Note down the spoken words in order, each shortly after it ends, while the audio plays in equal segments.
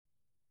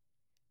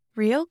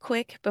Real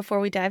quick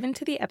before we dive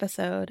into the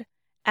episode,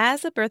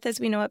 as a Birth As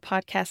We Know It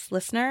podcast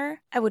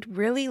listener, I would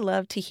really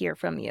love to hear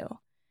from you.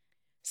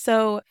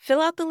 So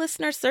fill out the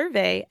listener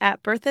survey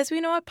at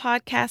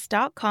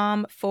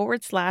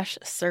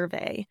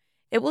birthasweknowitpodcast.com/survey.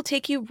 It will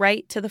take you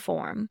right to the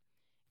form.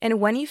 And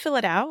when you fill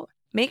it out,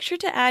 make sure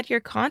to add your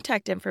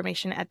contact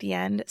information at the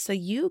end so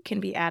you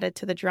can be added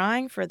to the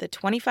drawing for the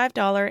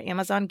 $25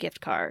 Amazon gift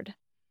card.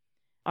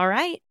 All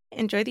right,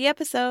 enjoy the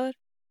episode.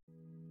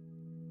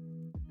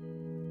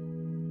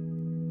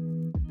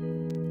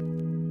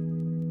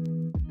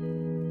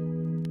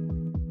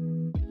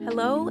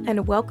 Hello,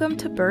 and welcome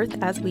to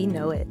Birth As We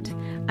Know It.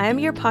 I am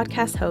your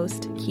podcast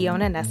host,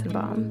 Kiona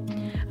Nessenbaum.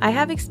 I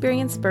have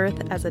experienced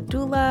birth as a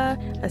doula,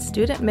 a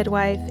student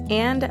midwife,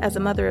 and as a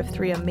mother of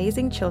 3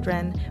 amazing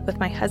children with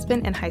my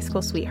husband and high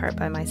school sweetheart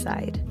by my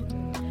side.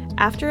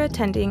 After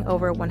attending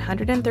over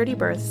 130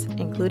 births,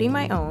 including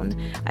my own,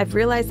 I've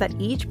realized that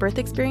each birth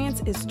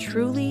experience is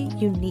truly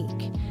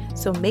unique.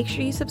 So make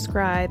sure you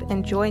subscribe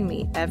and join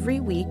me every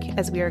week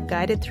as we are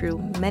guided through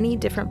many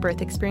different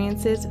birth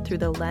experiences through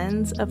the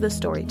lens of the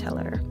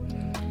storyteller.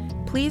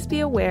 Please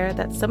be aware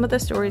that some of the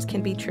stories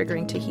can be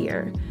triggering to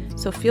hear,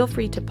 so feel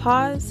free to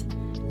pause,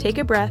 take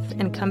a breath,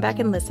 and come back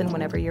and listen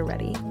whenever you're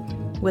ready.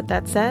 With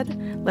that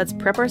said, let's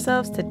prep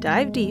ourselves to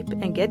dive deep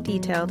and get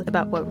detailed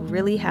about what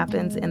really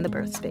happens in the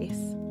birth space.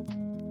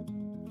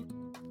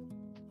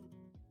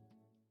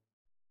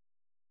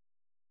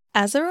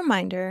 As a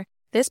reminder,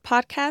 this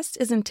podcast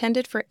is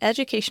intended for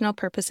educational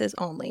purposes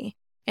only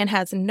and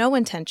has no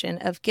intention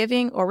of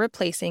giving or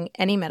replacing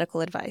any medical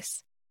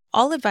advice.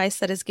 All advice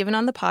that is given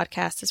on the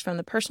podcast is from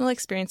the personal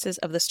experiences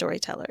of the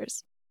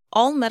storytellers.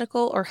 All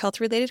medical or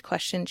health-related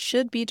questions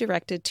should be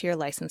directed to your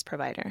licensed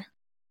provider.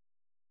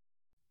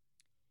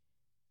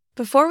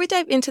 Before we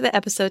dive into the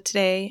episode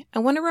today, I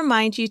want to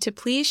remind you to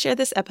please share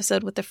this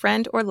episode with a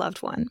friend or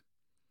loved one.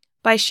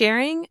 By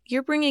sharing,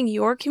 you're bringing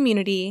your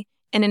community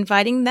and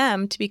inviting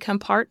them to become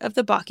part of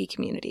the Baki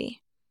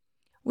community.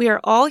 We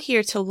are all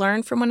here to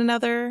learn from one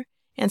another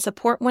and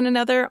support one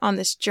another on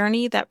this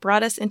journey that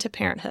brought us into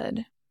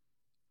parenthood.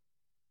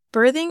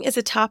 Birthing is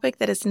a topic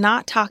that is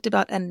not talked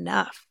about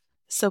enough,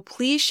 so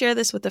please share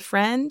this with a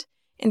friend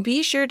and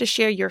be sure to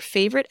share your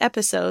favorite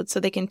episodes so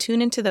they can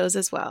tune into those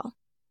as well.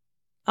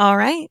 All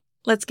right,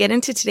 let's get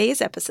into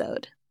today's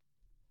episode.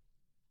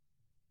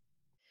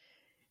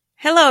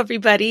 Hello,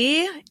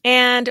 everybody,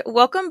 and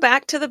welcome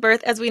back to the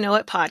Birth As We Know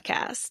It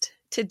podcast.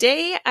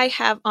 Today, I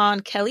have on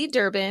Kelly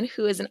Durbin,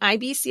 who is an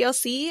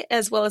IBCLC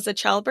as well as a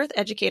childbirth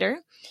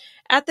educator.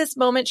 At this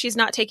moment, she's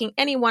not taking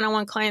any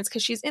one-on-one clients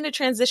because she's in a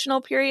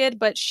transitional period,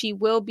 but she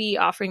will be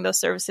offering those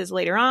services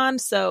later on,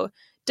 so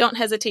don't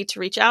hesitate to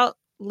reach out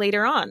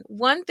later on.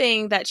 One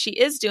thing that she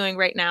is doing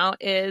right now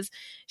is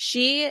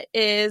she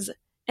is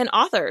an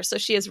author. So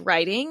she is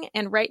writing,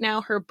 and right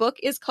now her book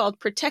is called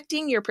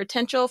Protecting Your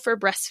Potential for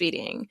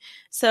Breastfeeding.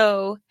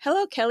 So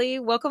hello, Kelly.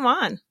 Welcome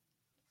on.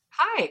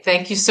 Hi.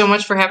 Thank you so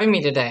much for having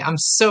me today. I'm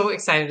so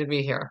excited to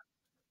be here.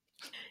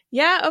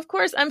 Yeah, of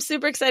course. I'm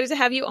super excited to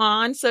have you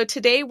on. So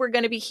today we're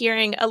going to be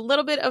hearing a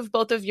little bit of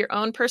both of your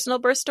own personal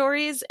birth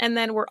stories, and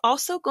then we're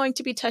also going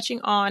to be touching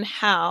on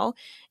how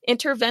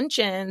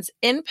interventions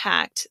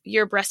impact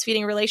your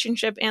breastfeeding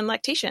relationship and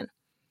lactation.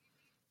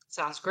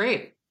 Sounds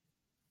great.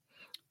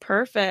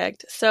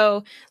 Perfect.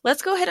 So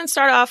let's go ahead and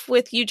start off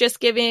with you just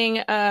giving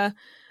a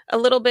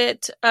little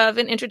bit of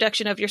an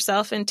introduction of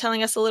yourself and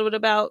telling us a little bit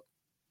about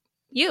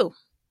you.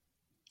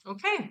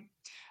 Okay.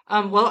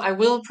 Well, I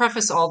will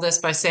preface all this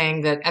by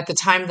saying that at the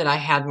time that I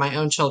had my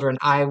own children,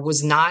 I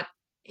was not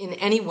in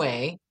any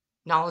way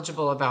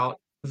knowledgeable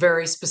about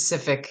very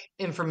specific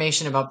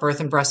information about birth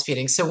and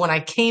breastfeeding. So when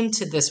I came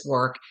to this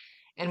work,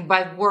 and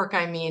by work,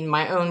 I mean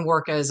my own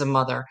work as a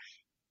mother,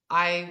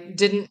 I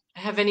didn't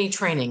have any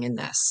training in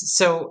this.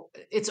 So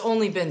it's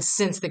only been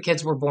since the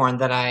kids were born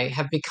that I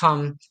have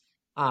become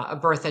a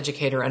birth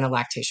educator and a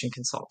lactation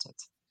consultant.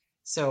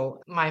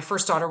 So my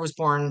first daughter was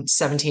born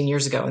 17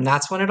 years ago, and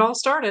that's when it all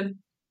started.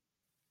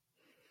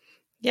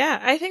 Yeah,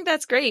 I think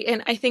that's great.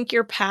 And I think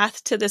your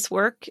path to this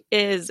work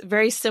is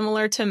very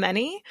similar to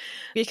many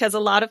because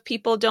a lot of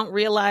people don't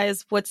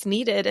realize what's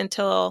needed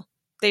until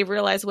they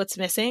realize what's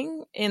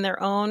missing in their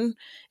own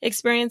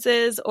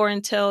experiences or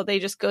until they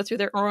just go through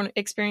their own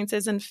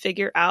experiences and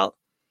figure out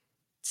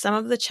some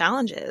of the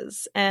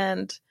challenges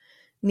and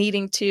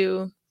needing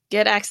to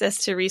get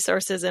access to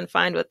resources and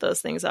find what those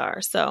things are.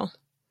 So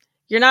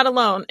you're not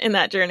alone in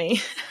that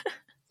journey.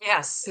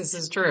 Yes, this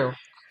is true.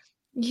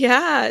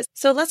 Yeah.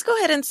 So let's go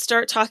ahead and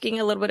start talking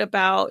a little bit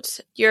about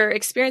your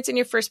experience in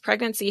your first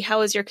pregnancy. How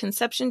was your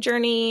conception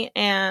journey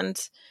and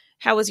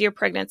how was your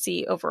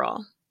pregnancy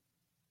overall?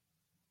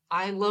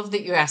 I love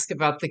that you ask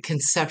about the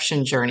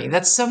conception journey.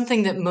 That's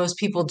something that most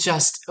people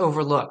just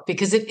overlook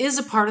because it is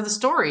a part of the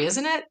story,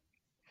 isn't it?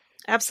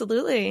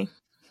 Absolutely.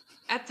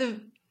 At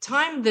the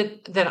time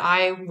that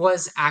I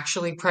was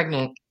actually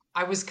pregnant,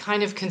 I was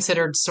kind of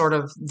considered sort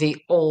of the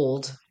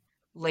old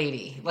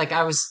lady. Like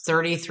I was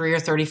 33 or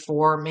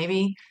 34,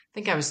 maybe. I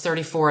think I was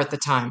 34 at the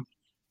time.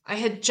 I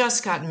had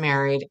just gotten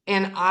married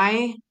and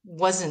I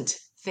wasn't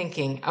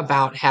thinking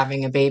about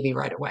having a baby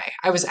right away.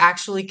 I was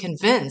actually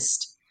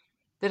convinced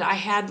that I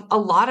had a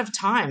lot of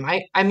time.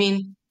 I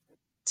mean,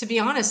 to be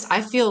honest,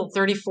 I feel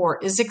 34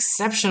 is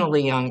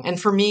exceptionally young.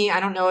 And for me, I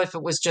don't know if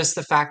it was just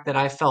the fact that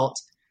I felt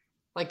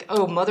like,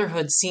 oh,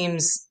 motherhood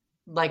seems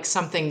like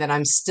something that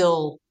I'm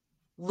still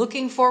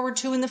looking forward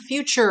to in the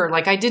future.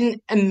 Like I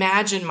didn't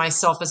imagine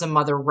myself as a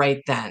mother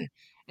right then.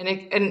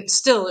 And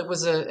still it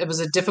was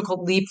a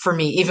difficult leap for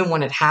me even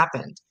when it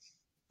happened.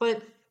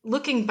 But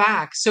looking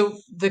back, so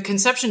the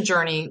conception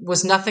journey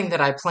was nothing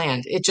that I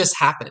planned. It just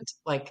happened.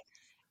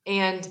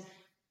 And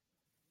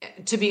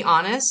to be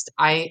honest,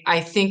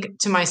 I think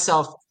to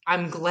myself,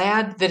 I'm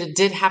glad that it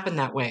did happen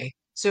that way.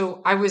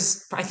 So I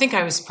think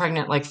I was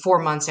pregnant like 4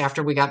 months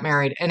after we got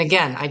married. And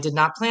again, I did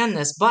not plan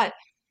this, but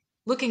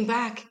looking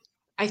back,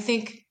 I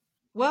think,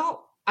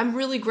 well, I'm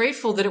really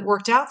grateful that it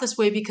worked out this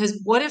way because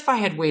what if I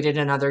had waited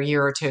another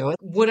year or two?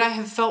 Would I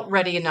have felt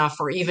ready enough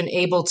or even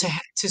able to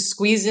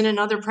squeeze in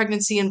another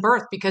pregnancy and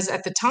birth? Because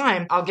at the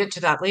time, I'll get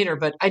to that later,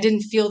 but I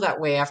didn't feel that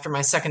way after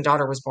my second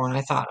daughter was born.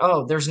 I thought,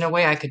 oh, there's no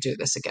way I could do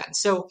this again.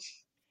 So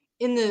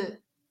in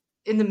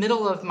the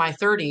middle of my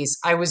 30s,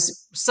 I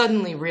was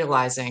suddenly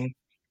realizing,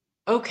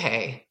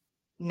 okay,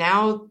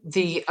 now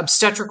the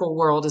obstetrical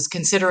world is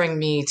considering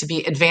me to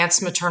be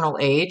advanced maternal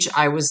age.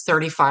 I was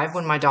 35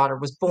 when my daughter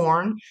was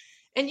born.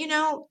 And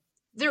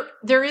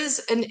there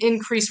is an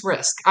increased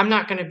risk. I'm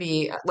not going to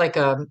be like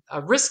a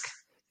risk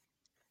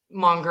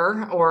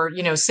monger or,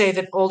 say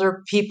that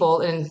older people,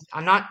 and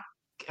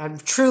I'm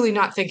truly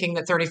not thinking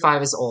that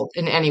 35 is old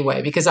in any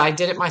way because I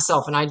did it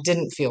myself and I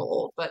didn't feel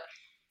old. But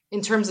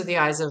in terms of the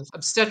eyes of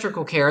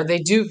obstetrical care, they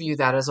do view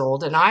that as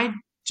old. And I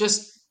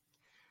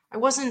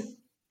wasn't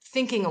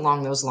thinking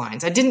along those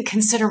lines. I didn't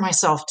consider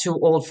myself too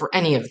old for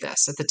any of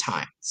this at the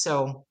time.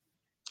 So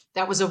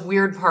that was a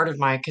weird part of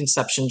my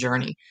conception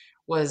journey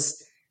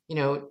was,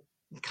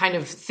 kind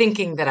of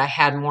thinking that I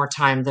had more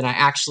time than I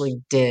actually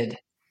did.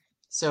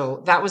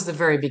 So that was the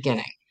very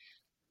beginning.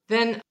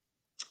 Then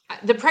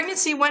the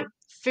pregnancy went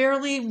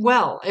fairly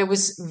well. It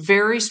was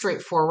very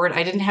straightforward.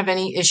 I didn't have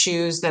any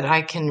issues that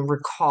I can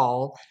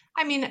recall.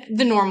 I mean,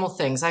 the normal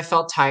things. I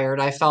felt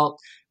tired. I felt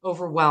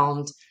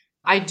overwhelmed.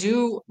 I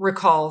do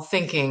recall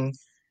thinking,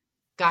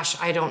 gosh,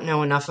 I don't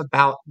know enough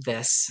about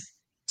this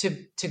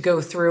to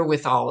go through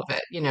with all of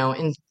it,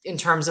 in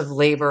terms of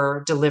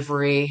labor,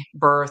 delivery,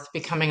 birth,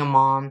 becoming a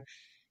mom.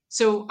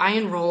 So I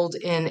enrolled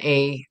in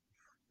a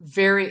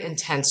very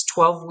intense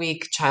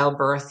 12-week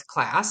childbirth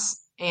class,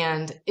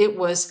 and it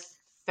was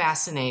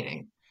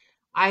fascinating.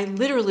 I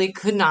literally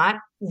could not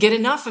get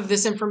enough of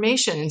this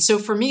information. And so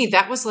for me,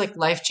 that was like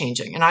life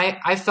changing. And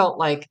I felt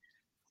like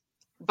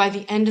by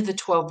the end of the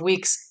 12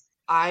 weeks,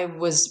 I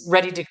was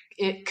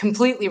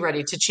completely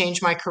ready to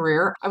change my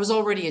career. I was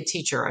already a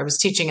teacher. I was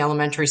teaching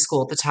elementary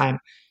school at the time.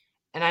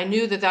 And I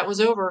knew that that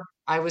was over.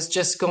 I was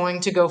just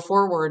going to go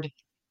forward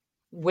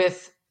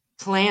with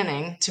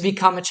planning to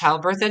become a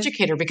childbirth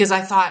educator because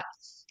I thought,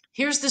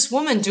 here's this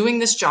woman doing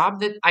this job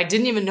that I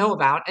didn't even know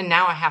about. And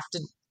now I have to,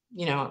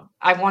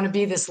 I want to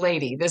be this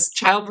lady, this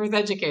childbirth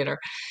educator.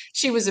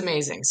 She was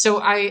amazing.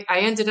 So I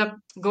ended up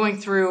going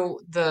through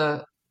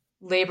the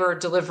labor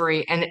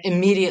delivery and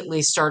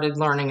immediately started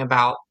learning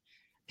about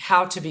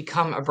how to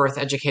become a birth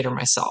educator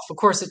myself. Of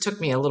course, it took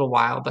me a little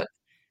while, but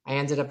I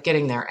ended up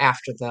getting there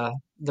after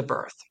the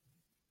birth.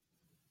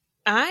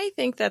 I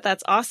think that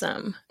that's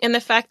awesome. And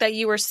the fact that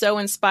you were so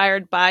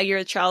inspired by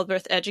your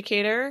childbirth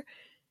educator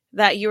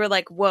that you were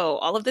like, whoa,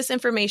 all of this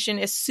information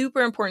is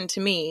super important to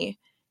me.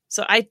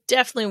 So I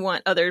definitely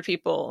want other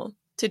people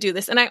to do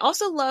this. And I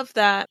also love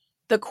that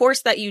the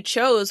course that you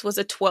chose was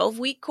a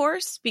 12-week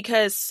course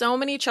because so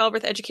many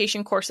childbirth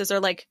education courses are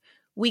like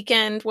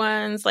weekend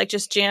ones, like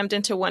just jammed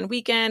into one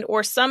weekend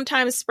or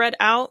sometimes spread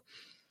out.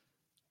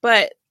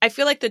 But I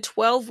feel like the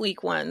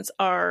 12-week ones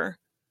are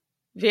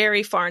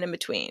very far and in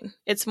between.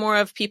 It's more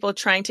of people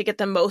trying to get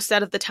the most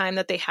out of the time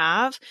that they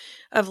have,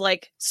 of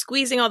like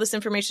squeezing all this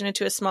information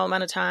into a small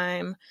amount of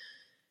time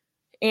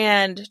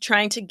and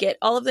trying to get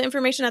all of the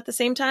information at the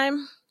same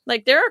time.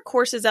 Like there are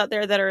courses out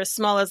there that are as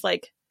small as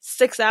like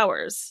 6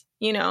 hours,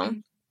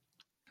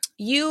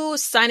 You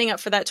signing up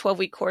for that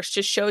 12-week course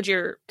just showed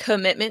your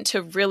commitment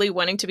to really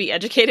wanting to be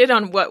educated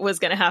on what was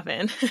going to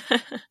happen.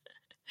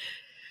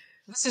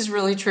 This is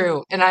really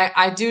true. And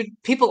I do,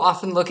 people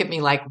often look at me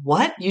like,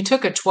 what? You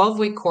took a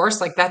 12-week course?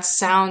 Like that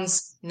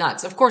sounds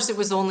nuts. Of course, it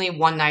was only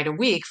one night a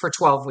week for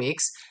 12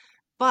 weeks.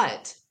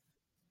 But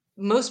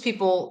most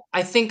people,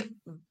 I think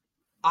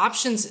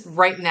options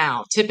right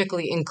now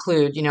typically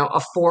include,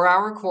 a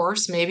 4-hour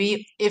course.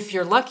 Maybe if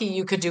you're lucky,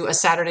 you could do a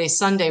Saturday,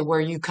 Sunday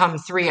where you come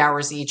 3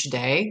 hours each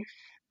day.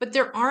 But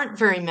there aren't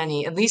very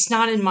many, at least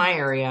not in my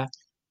area,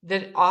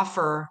 that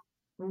offer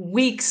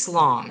weeks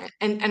long.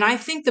 And I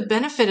think the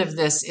benefit of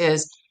this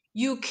is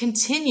you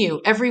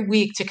continue every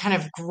week to kind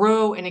of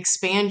grow and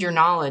expand your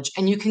knowledge,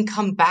 and you can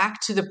come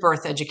back to the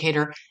birth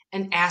educator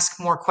and ask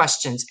more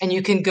questions, and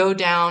you can go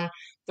down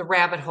the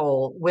rabbit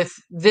hole with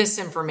this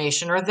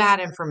information or that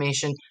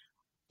information.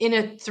 In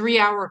a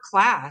 3-hour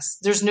class,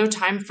 there's no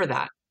time for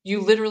that.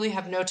 You literally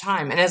have no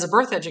time. And as a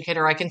birth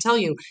educator, I can tell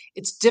you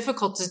it's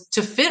difficult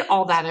to fit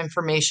all that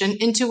information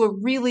into a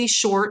really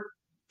short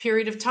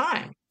period of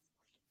time.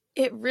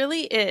 It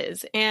really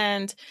is.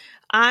 And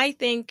I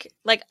think,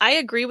 like, I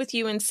agree with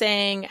you in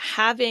saying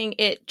having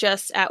it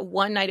just at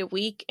one night a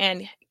week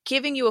and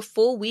giving you a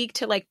full week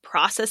to like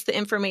process the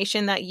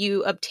information that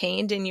you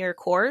obtained in your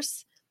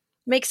course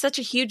makes such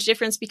a huge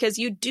difference because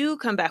you do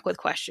come back with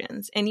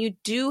questions and you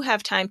do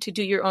have time to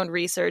do your own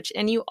research.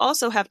 And you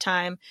also have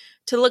time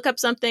to look up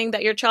something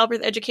that your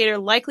childbirth educator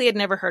likely had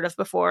never heard of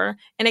before.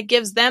 And it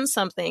gives them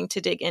something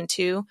to dig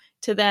into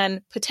to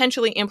then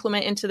potentially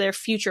implement into their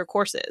future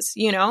courses,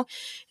 you know?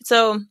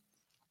 So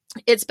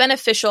it's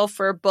beneficial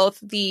for both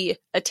the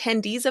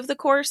attendees of the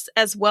course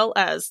as well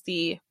as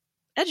the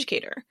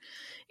educator.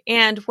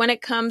 And when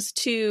it comes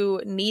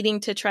to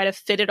needing to try to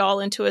fit it all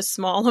into a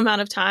small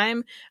amount of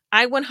time,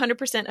 I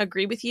 100%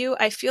 agree with you.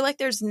 I feel like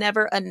there's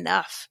never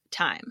enough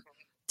time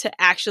to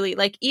actually,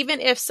 like,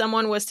 even if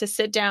someone was to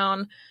sit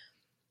down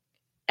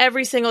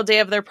every single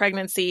day of their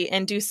pregnancy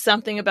and do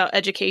something about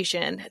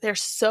education,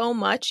 there's so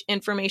much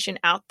information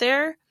out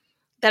there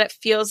that it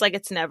feels like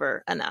it's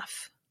never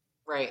enough.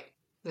 Right.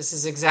 This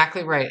is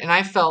exactly right. And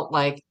I felt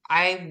like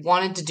I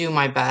wanted to do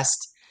my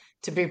best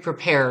to be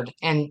prepared.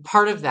 And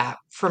part of that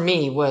for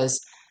me was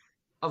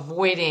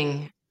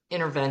avoiding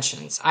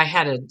interventions. I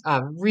had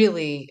a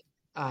really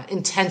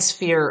intense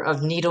fear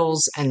of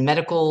needles and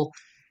medical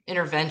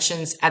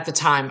interventions at the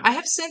time. I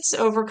have since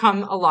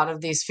overcome a lot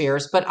of these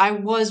fears, but I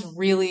was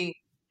really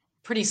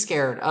pretty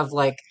scared of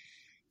like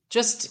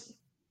just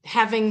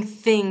having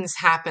things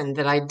happen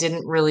that I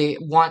didn't really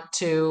want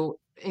to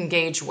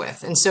engage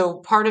with. And so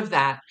part of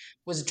that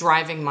was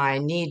driving my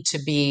need to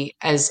be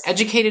as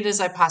educated as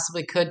I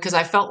possibly could, because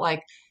I felt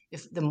like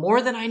if the more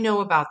that I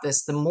know about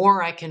this, the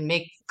more I can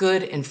make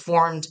good,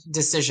 informed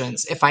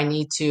decisions if I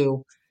need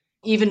to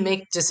even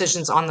make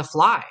decisions on the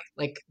fly,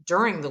 like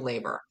during the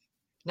labor,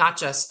 not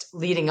just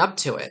leading up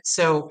to it.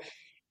 So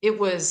it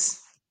was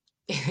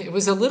it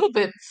was a little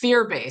bit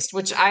fear based,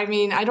 which I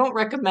mean, I don't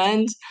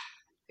recommend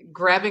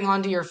grabbing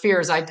onto your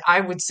fears. I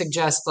would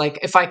suggest, like,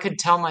 if I could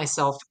tell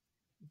myself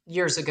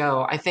years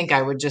ago, I think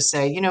I would just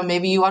say,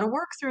 maybe you ought to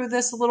work through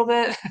this a little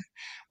bit,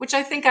 which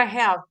I think I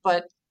have,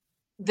 but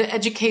the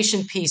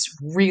education piece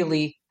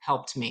really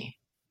helped me.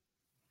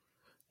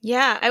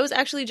 Yeah, I was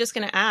actually just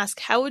going to ask,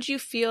 how would you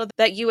feel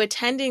that you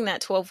attending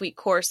that 12-week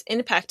course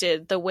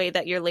impacted the way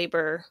that your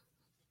labor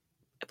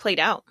played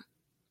out?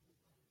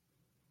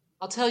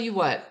 I'll tell you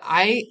what,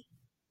 I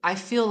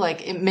feel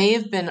like it may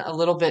have been a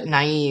little bit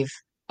naive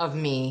of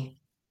me,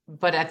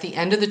 but at the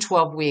end of the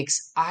 12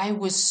 weeks, I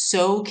was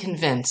so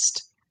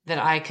convinced that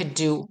I could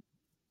do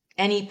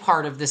any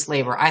part of this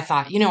labor. I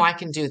thought, I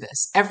can do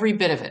this, every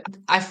bit of it.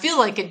 I feel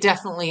like it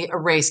definitely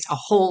erased a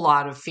whole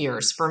lot of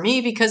fears for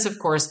me because, of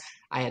course,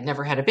 I had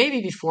never had a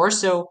baby before.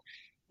 So,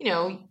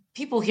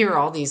 people hear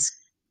all these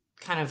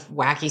kind of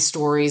wacky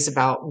stories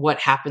about what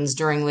happens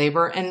during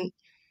labor. And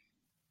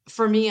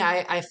for me,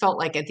 I felt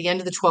like at the end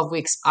of the 12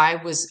 weeks, I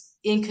was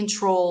in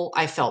control.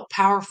 I felt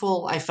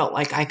powerful. I felt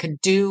like I could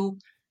do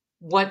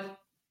what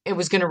it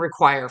was going to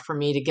require for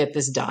me to get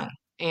this done.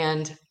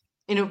 And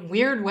in a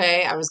weird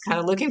way, I was kind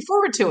of looking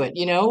forward to it.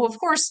 Of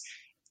course,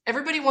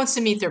 everybody wants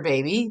to meet their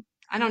baby.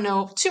 I don't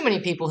know too many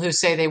people who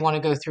say they want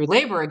to go through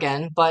labor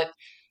again, but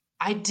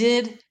I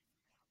did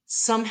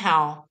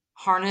somehow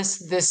harness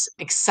this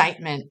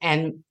excitement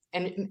and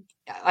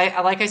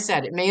like I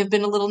said, it may have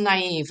been a little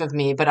naive of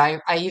me, but I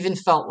even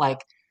felt like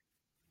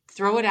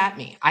throw it at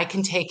me. I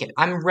can take it.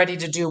 I'm ready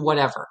to do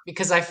whatever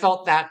because I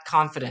felt that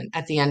confident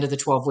at the end of the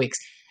 12 weeks.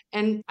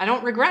 And I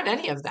don't regret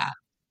any of that.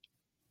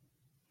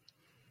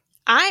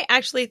 I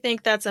actually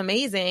think that's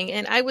amazing.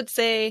 And I would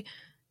say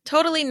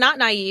totally not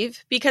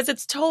naive because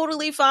it's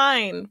totally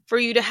fine for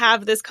you to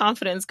have this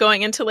confidence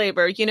going into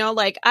labor.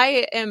 Like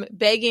I am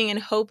begging and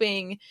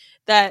hoping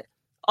that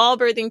all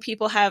birthing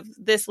people have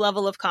this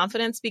level of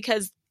confidence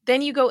because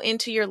then you go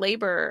into your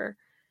labor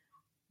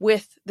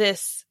with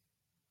this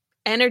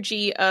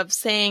energy of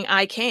saying,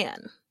 I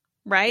can,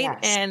 right? Yes.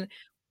 And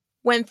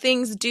when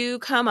things do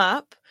come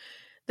up,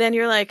 then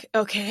you're like,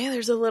 okay,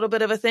 there's a little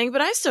bit of a thing,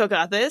 but I still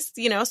got this,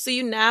 so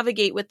you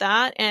navigate with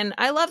that. And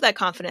I love that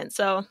confidence.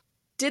 So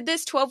did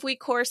this 12-week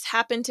course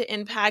happen to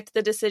impact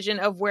the decision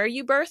of where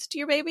you birthed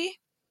your baby?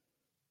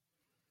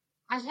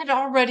 I had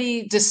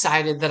already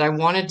decided that I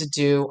wanted to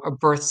do a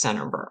birth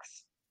center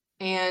birth.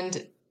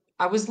 And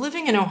I was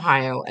living in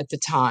Ohio at the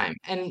time,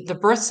 and the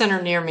birth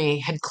center near me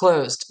had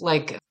closed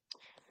like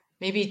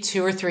maybe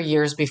 2 or 3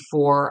 years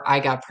before I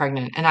got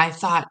pregnant. And I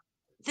thought,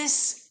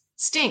 this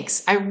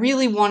stinks. I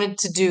really wanted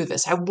to do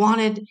this. I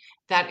wanted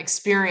that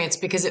experience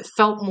because it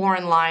felt more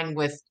in line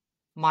with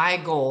my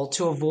goal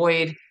to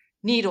avoid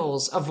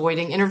needles,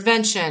 avoiding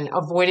intervention,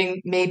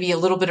 avoiding maybe a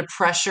little bit of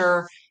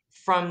pressure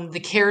from the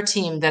care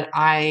team that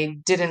I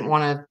didn't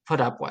want to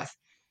put up with.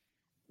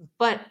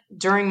 But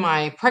during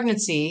my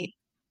pregnancy,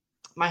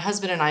 my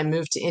husband and I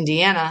moved to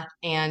Indiana.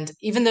 And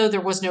even though there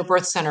was no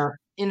birth center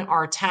in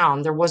our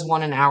town, there was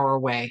one an hour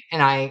away.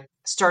 And I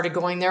started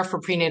going there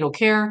for prenatal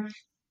care.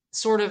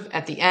 sort of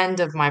at the end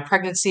of my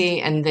pregnancy,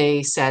 and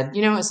they said,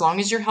 as long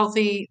as you're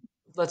healthy,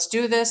 let's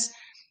do this.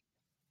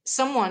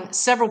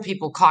 Several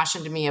people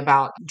cautioned me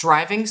about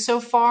driving so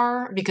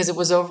far because it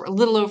was a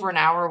little over an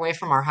hour away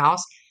from our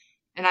house.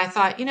 And I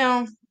thought,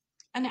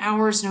 an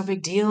hour is no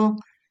big deal.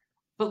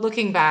 But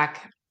looking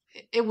back,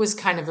 it was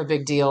kind of a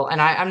big deal.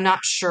 And I'm not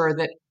sure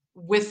that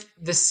with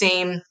the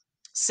same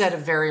set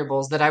of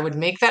variables that I would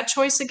make that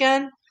choice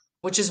again,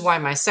 which is why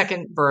my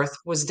second birth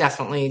was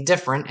definitely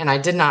different. And I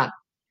did not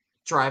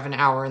drive an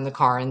hour in the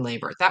car in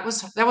labor. That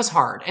was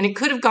hard. And it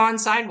could have gone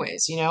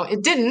sideways.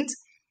 It didn't.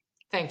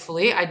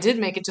 Thankfully, I did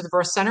make it to the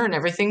birth center and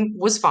everything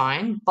was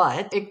fine,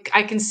 but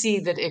I can see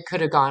that it could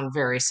have gone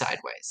very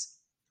sideways.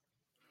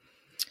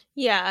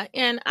 Yeah,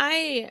 and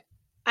I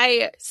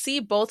see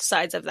both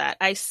sides of that.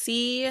 I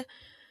see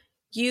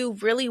you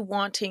really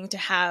wanting to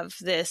have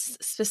this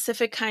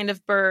specific kind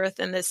of birth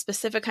and this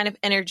specific kind of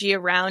energy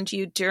around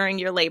you during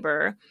your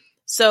labor.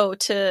 So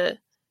to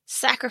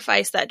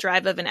sacrifice that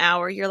drive of an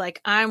hour, you're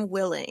like, I'm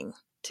willing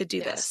to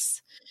do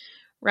this.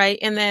 Right.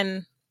 And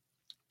then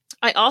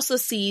I also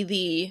see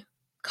the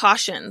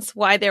cautions,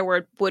 why there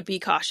would be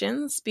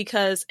cautions,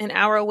 because an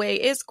hour away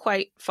is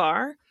quite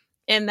far.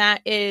 And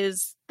that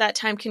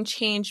time can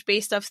change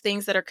based off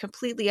things that are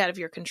completely out of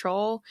your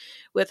control,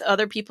 with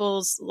other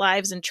people's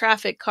lives in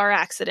traffic, car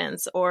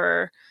accidents,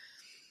 or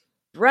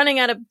running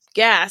out of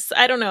gas.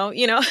 I don't know,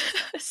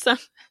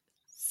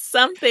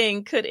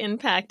 something could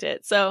impact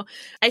it. So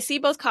I see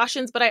both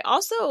cautions, but I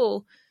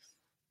also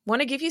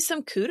want to give you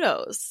some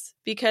kudos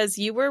because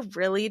you were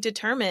really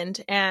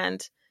determined,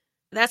 and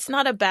that's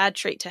not a bad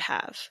trait to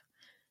have.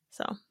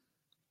 So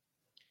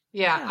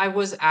Yeah, I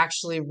was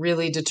actually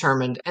really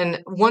determined.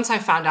 And once I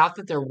found out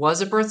that there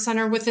was a birth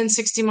center within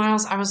 60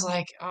 miles, I was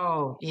like,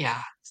 oh,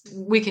 yeah,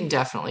 we can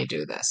definitely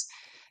do this.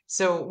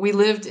 So we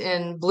lived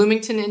in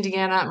Bloomington,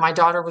 Indiana. My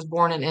daughter was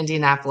born in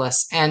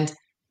Indianapolis. And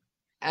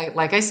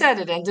like I said,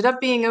 it ended up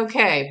being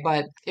okay,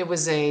 but it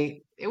was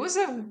a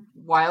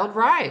wild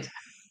ride.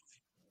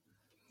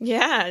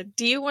 yeah.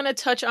 Do you want to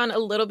touch on a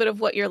little bit of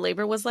what your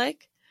labor was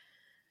like?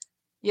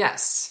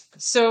 Yes.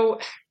 So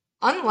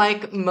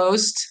unlike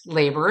most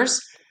labors,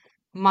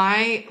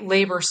 my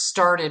labor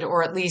started,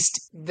 or at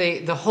least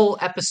the whole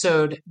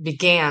episode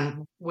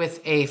began with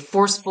a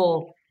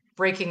forceful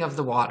breaking of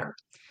the water.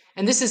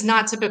 And this is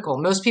not typical.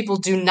 Most people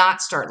do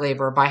not start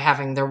labor by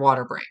having their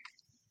water break.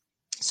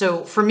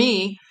 So for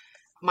me,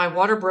 my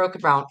water broke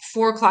about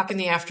 4 o'clock in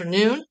the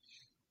afternoon.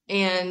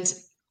 And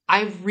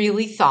I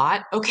really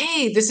thought,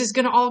 okay, this is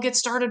going to all get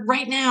started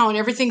right now. And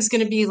everything's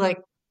going to be like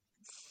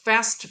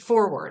fast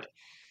forward.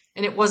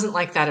 And it wasn't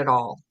like that at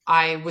all.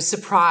 I was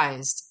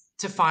surprised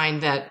to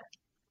find that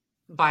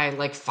by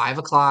like 5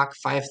 o'clock,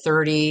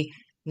 5:30,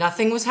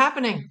 nothing was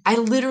happening. I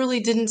literally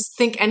didn't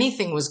think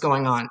anything was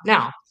going on.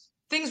 Now,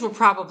 things were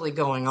probably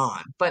going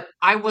on, but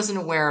I wasn't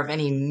aware of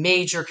any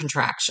major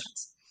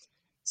contractions.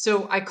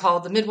 So I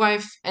called the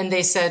midwife and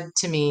they said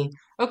to me,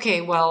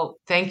 okay, well,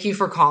 thank you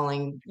for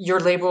calling. Your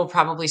labor will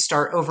probably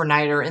start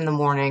overnight or in the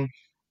morning.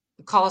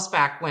 Call us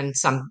back when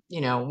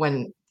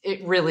when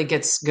it really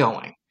gets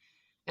going.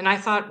 And I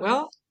thought,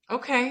 well,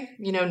 okay,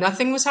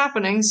 nothing was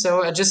happening.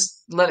 So I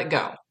just let it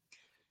go.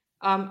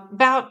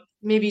 About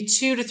maybe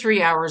 2 to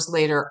 3 hours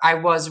later, I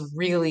was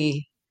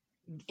really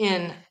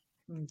in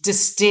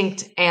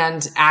distinct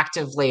and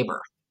active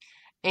labor.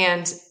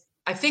 And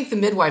I think the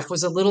midwife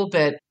was a little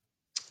bit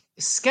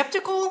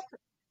skeptical.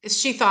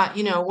 She thought,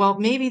 well,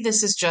 maybe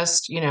this is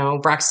just,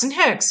 Braxton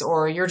Hicks,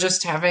 or you're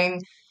just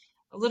having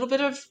a little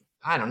bit of,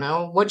 I don't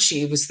know what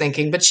she was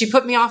thinking, but she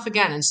put me off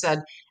again and said,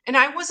 and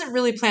I wasn't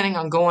really planning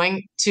on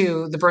going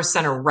to the birth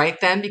center right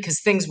then because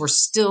things were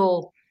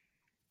still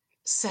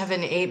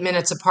 7, 8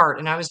 minutes apart.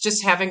 And I was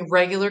just having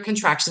regular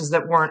contractions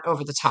that weren't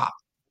over the top.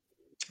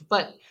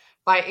 But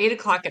by 8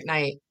 o'clock at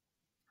night,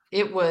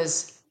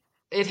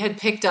 it had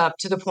picked up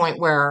to the point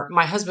where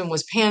my husband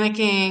was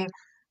panicking.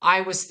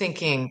 I was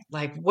thinking,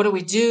 like, what do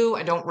we do?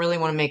 I don't really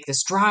want to make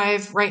this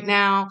drive right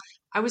now.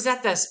 I was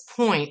at this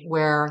point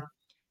where,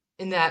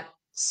 in that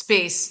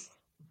space,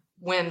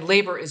 when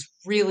labor is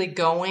really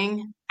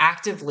going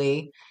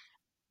actively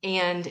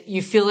and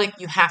you feel like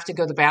you have to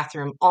go to the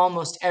bathroom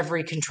almost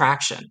every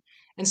contraction.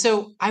 And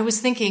so I was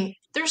thinking,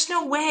 there's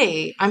no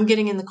way I'm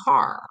getting in the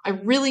car. I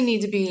really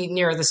need to be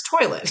near this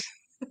toilet.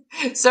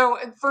 So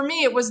for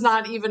me, it was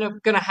not even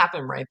going to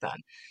happen right then.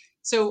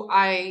 So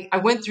I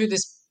went through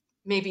this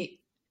maybe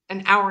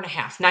an hour and a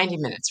half, 90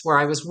 minutes, where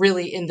I was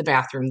really in the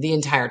bathroom the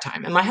entire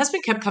time. And my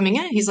husband kept coming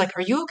in. He's like,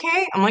 are you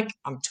okay? I'm like,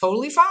 I'm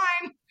totally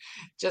fine.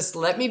 Just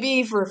let me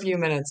be for a few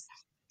minutes.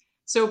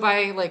 So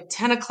by like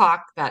 10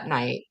 o'clock that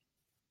night,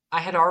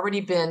 I had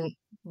already been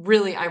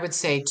really, I would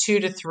say, 2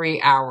 to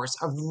 3 hours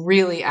of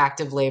really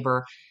active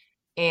labor.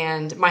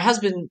 And my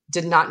husband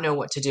did not know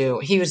what to do.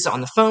 He was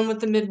on the phone with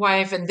the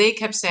midwife and they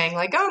kept saying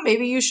like, oh,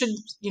 maybe you should,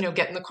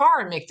 get in the car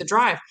and make the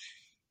drive.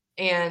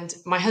 And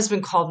my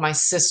husband called my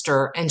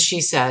sister and she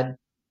said,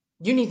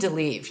 you need to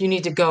leave. You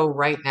need to go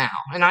right now.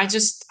 And I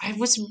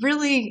was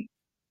really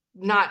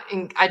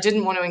I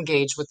didn't want to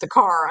engage with the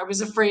car. I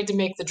was afraid to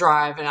make the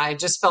drive, and I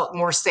just felt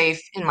more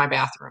safe in my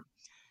bathroom.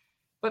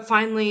 But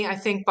finally, I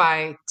think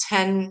by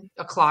 10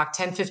 o'clock,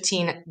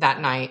 10:15 that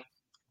night,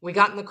 we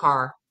got in the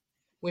car,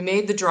 we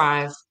made the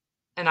drive,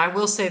 and I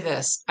will say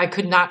this, I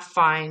could not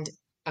find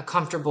a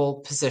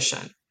comfortable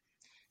position.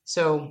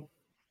 So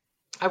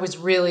that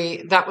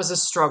was a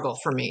struggle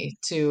for me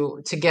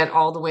to get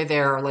all the way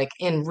there, like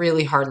in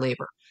really hard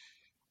labor.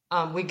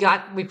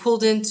 We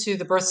pulled into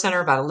the birth center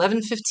about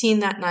 11:15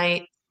 that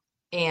night,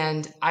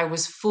 and I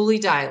was fully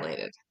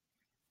dilated,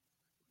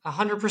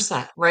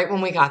 100%, right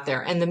when we got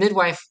there. And the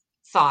midwife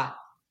thought,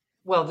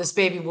 well, this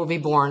baby will be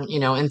born,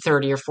 in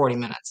 30 or 40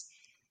 minutes.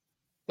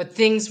 But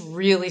things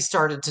really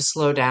started to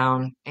slow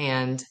down,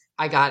 and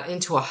I got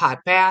into a hot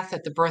bath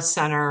at the birth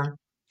center,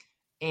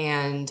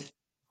 and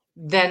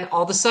then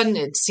all of a sudden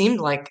it seemed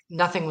like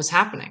nothing was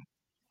happening.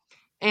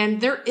 And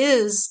there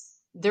is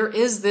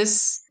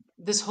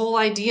this whole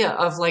idea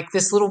of like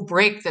this little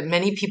break that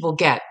many people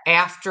get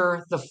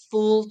after the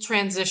full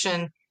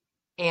transition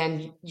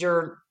and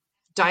your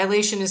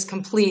dilation is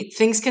complete.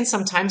 Things can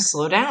sometimes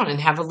slow down and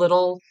have a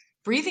little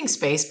breathing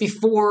space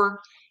before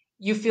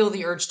you feel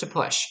the urge to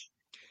push.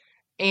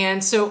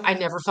 And so I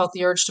never felt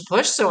the urge to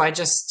push. So I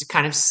just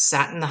kind of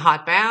sat in the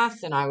hot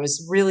bath and I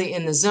was really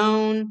in the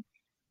zone.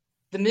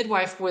 The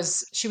midwife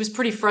was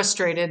pretty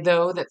frustrated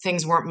though that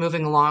things weren't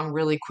moving along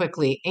really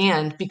quickly.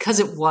 And because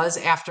it was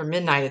after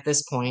midnight at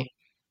this point,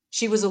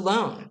 she was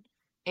alone.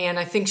 And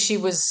I think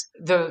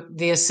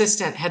the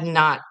assistant had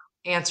not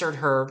answered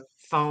her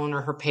phone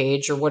or her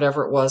page or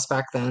whatever it was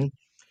back then.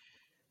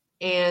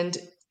 And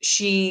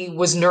she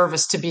was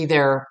nervous to be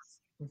there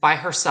by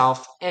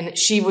herself. And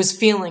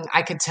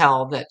I could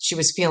tell that she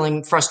was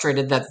feeling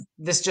frustrated that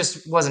this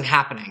just wasn't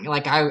happening.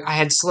 Like I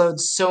had slowed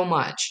so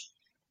much.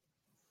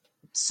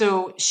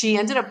 So she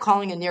ended up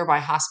calling a nearby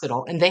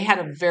hospital, and they had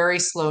a very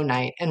slow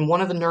night. And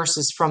one of the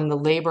nurses from the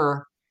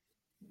labor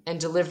and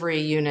delivery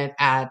unit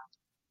at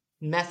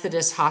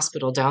Methodist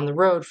Hospital down the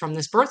road from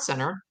this birth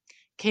center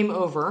came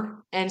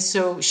over. And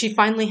so she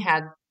finally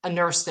had a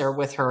nurse there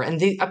with her,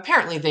 and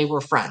apparently they were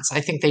friends.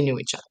 I think they knew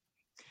each other.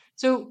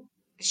 So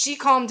she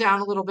calmed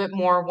down a little bit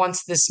more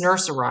once this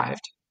nurse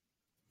arrived.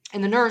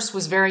 And the nurse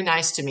was very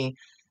nice to me.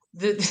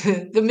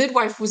 The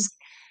midwife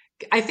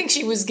I think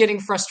she was getting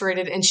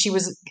frustrated, and she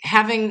was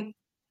having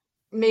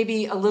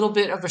maybe a little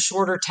bit of a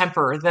shorter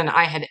temper than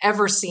I had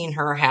ever seen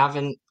her have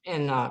in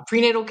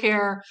prenatal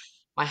care.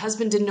 My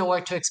husband didn't know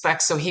what to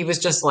expect, so he was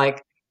just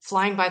like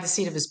flying by the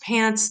seat of his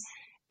pants.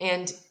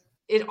 And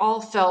it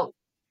all felt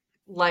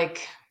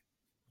like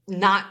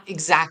not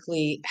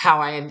exactly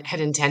how I had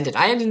intended.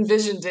 I had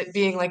envisioned it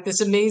being like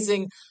this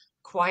amazing,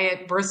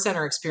 quiet birth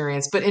center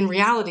experience. But in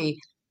reality,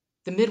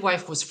 the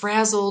midwife was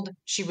frazzled.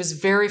 She was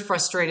very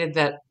frustrated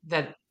that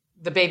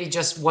the baby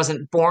just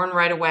wasn't born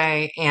right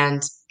away.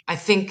 And I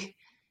think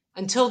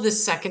until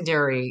this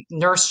secondary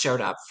nurse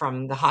showed up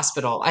from the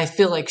hospital, I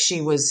feel like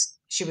she was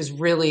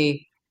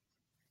really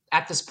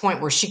at this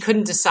point where she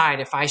couldn't decide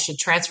if I should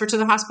transfer to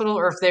the hospital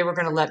or if they were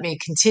going to let me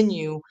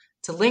continue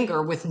to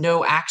linger with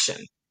no action.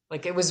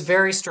 Like it was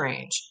very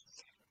strange.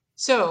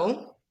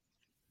 So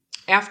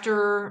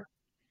after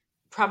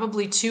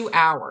probably 2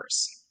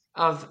 hours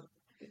of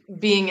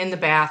being in the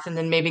bath and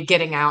then maybe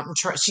getting out and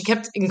she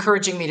kept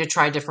encouraging me to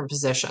try different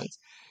positions.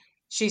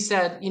 She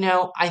said,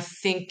 I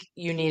think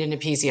you need an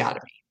episiotomy.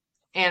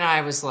 And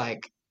I was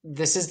like,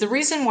 this is the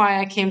reason why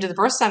I came to the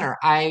birth center.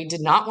 I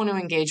did not want to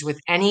engage with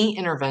any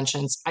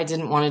interventions. I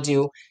didn't want to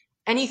do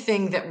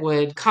anything that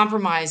would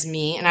compromise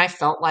me. And I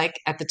felt like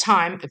at the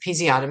time,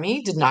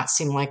 episiotomy did not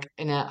seem like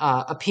an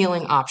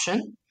appealing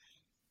option.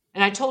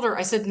 And I told her,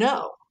 I said,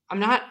 no,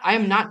 I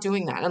am not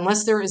doing that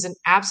unless there is an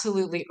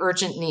absolutely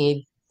urgent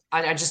need.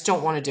 I just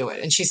don't want to do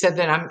it. And she said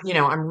that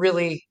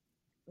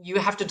you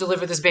have to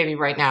deliver this baby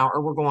right now,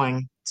 or we're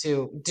going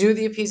to do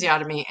the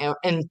episiotomy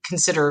and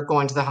consider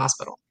going to the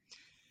hospital.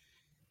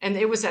 And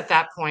it was at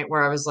that point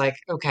where I was like,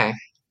 okay,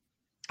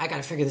 I got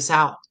to figure this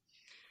out.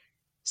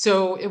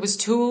 So it was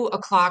 2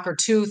 o'clock or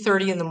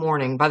 2:30 in the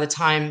morning by the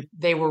time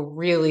they were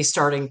really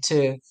starting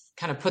to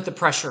kind of put the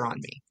pressure on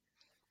me.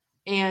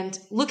 And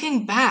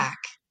looking back,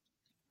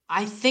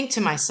 I think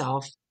to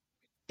myself,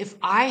 if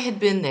I had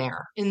been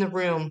there in the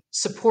room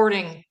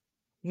supporting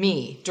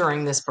me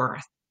during this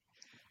birth,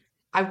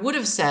 I would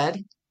have said,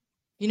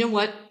 you know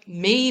what?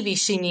 Maybe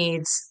she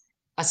needs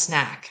a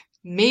snack.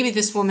 Maybe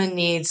this woman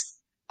needs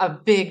a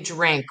big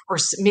drink, or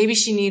maybe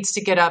she needs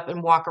to get up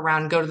and walk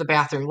around and go to the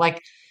bathroom.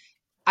 Like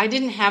I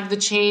didn't have the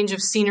change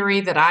of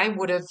scenery that I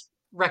would have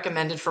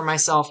recommended for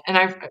myself. And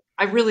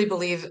I really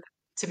believe,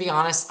 to be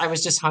honest, I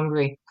was just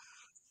hungry.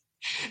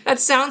 That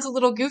sounds a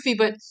little goofy,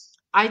 but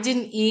I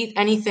didn't eat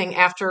anything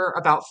after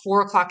about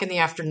 4 o'clock in the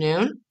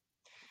afternoon.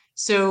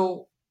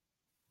 So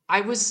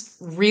I was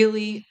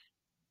really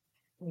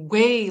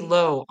way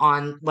low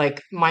on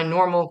like my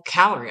normal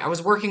calorie. I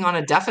was working on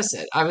a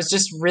deficit. I was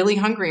just really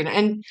hungry.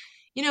 And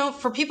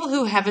for people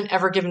who haven't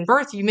ever given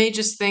birth, you may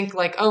just think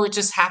like, oh, it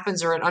just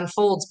happens or it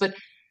unfolds. But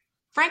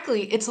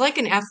frankly, it's like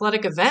an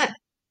athletic event.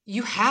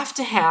 You have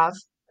to have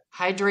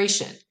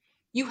hydration.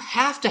 you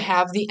have to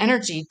have the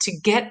energy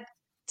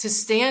to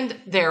stand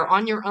there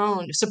on your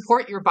own,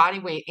 support your body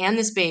weight and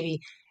this baby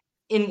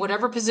in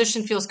whatever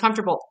position feels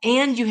comfortable,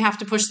 and you have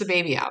to push the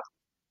baby out.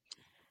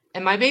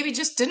 And my baby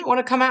just didn't want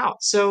to come out.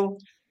 So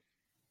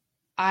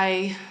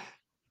I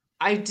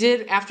I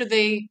did, after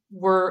they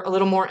were a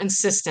little more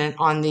insistent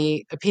on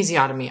the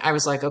episiotomy, I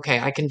was like, okay,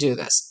 I can do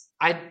this.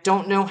 I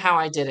don't know how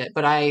I did it,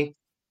 but I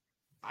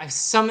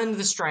summoned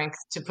the strength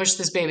to push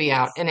this baby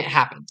out, and it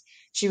happened.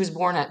 She was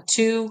born at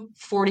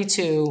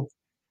 2:42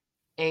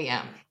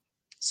 a.m.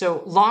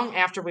 So long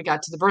after we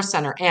got to the birth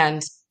center,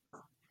 and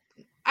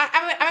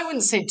I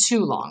wouldn't say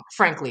too long,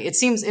 frankly. It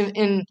seems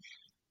in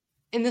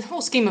the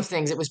whole scheme of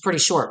things, it was pretty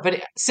short.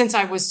 But since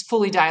I was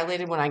fully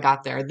dilated when I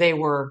got there, they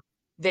were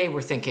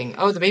thinking,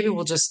 oh, the baby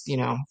will just,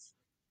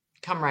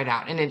 come right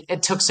out. And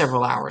it took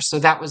several hours. So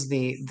that was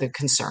the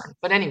concern.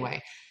 But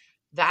anyway,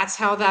 that's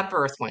how that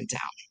birth went down.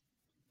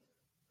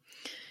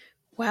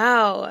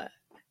 Wow.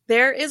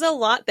 There is a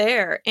lot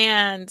there.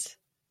 And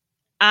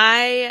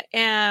I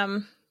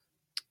am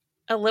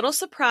a little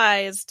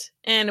surprised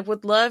and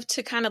would love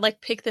to kind of like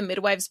pick the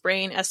midwife's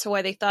brain as to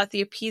why they thought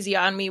the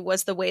episiotomy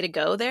was the way to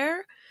go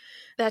there.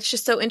 That's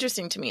just so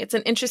interesting to me. It's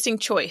an interesting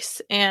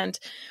choice. And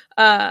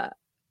yeah,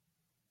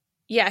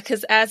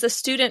 because as a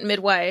student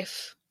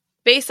midwife,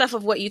 based off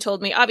of what you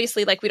told me,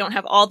 obviously, like we don't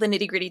have all the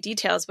nitty gritty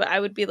details, but I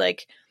would be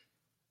like,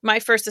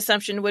 my first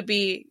assumption would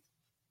be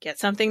get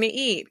something to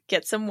eat,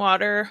 get some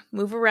water,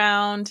 move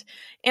around.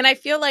 And I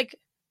feel like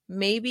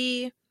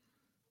maybe,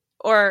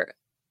 or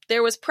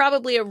there was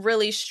probably a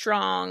really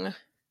strong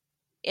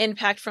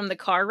impact from the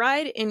car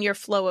ride in your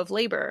flow of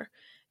labor.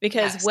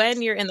 Because Yes.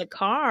 when you're in the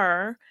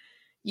car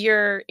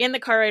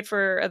ride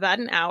for about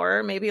an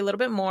hour, maybe a little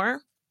bit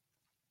more.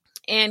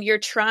 And you're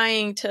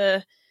trying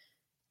to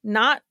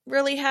not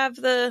really have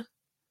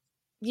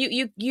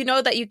you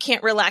know that you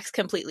can't relax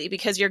completely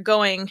because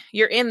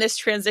you're in this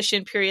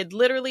transition period,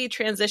 literally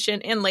transition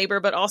in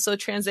labor, but also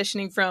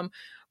transitioning from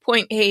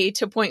point A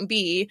to point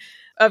B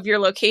of your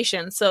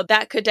location. So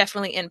that could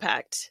definitely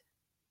impact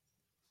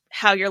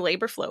how your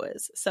labor flow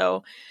is.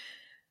 So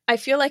I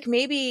feel like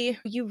maybe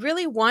you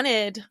really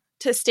wanted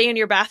to stay in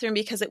your bathroom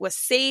because it was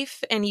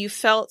safe and you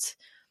felt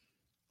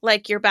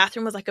like your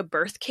bathroom was like a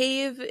birth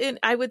cave,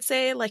 I would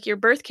say, like your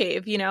birth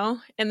cave,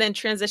 and then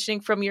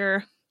transitioning from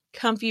your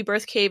comfy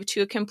birth cave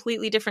to a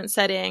completely different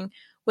setting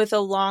with a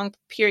long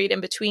period in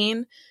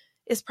between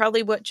is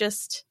probably what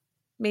just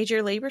made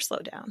your labor slow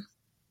down.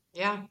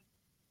 Yeah.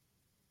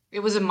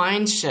 It was a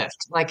mind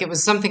shift. Like it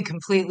was something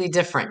completely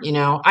different.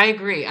 I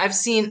agree. I've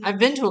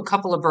been to a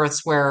couple of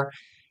births where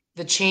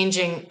the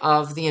changing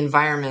of the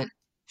environment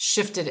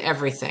shifted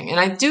everything. And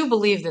I do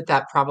believe that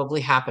that probably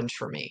happened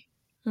for me.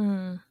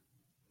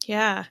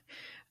 Yeah.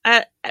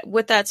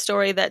 With that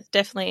story, that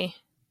definitely,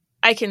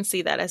 I can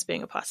see that as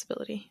being a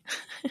possibility.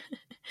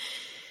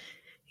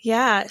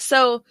 Yeah.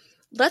 So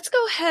let's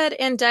go ahead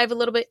and dive a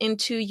little bit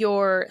into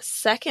your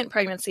second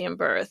pregnancy and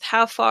birth.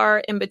 How far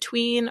in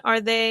between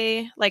are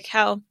they? Like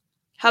how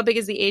big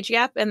is the age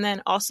gap? And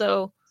then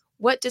also,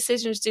 what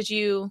decisions did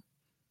you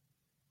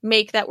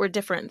make that were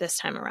different this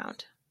time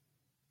around?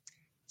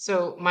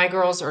 So my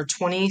girls are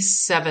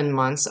 27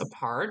 months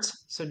apart,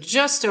 so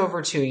just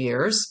over 2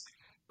 years.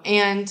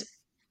 And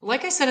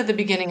like I said at the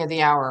beginning of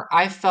the hour,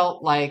 I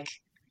felt like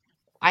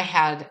I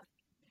had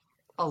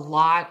a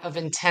lot of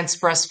intense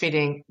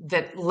breastfeeding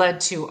that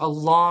led to a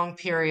long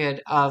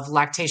period of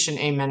lactation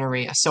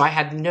amenorrhea. So I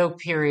had no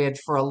period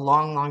for a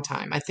long, long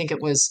time. I think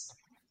it was,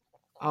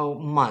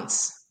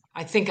 months.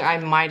 I think I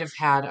might have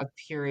had a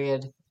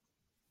period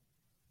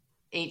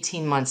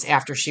 18 months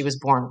after she was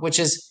born, which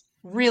is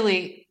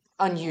really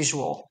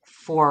unusual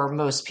for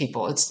most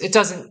people. It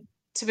doesn't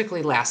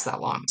typically last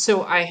that long.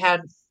 So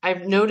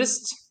I've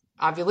noticed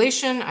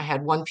ovulation, I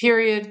had one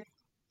period,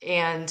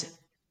 and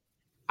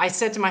I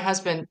said to my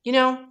husband,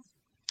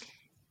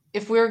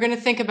 if we were going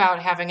to think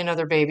about having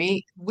another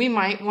baby, we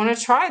might want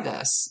to try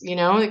this.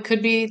 It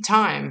could be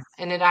time.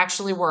 And it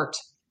actually worked.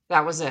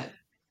 That was it.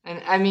 And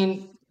I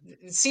mean,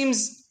 it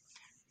seems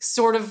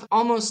sort of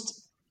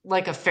almost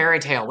like a fairy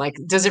tale. Like,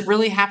 does it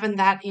really happen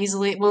that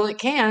easily? Well, it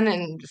can.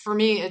 And for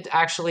me, it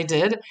actually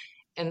did.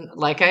 And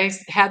like I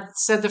had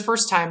said the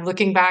first time,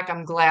 looking back,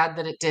 I'm glad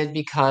that it did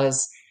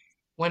because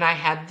when I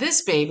had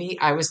this baby,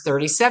 I was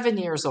 37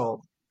 years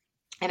old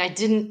and I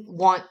didn't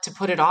want to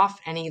put it off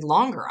any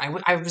longer.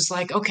 I was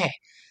like, okay,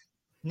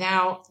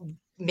 now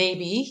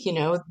maybe,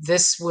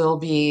 this will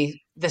be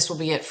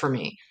it for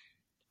me.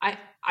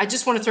 I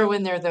just want to throw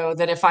in there though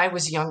that if I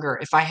was younger,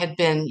 if I had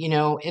been,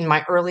 in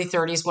my early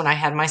 30s when I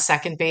had my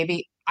second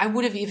baby, I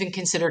would have even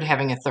considered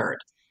having a third.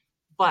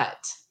 And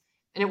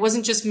it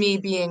wasn't just me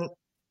being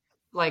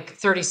like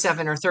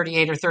 37 or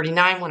 38 or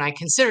 39 when I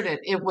considered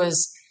it. It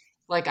was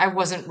like I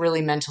wasn't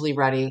really mentally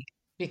ready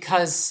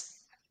because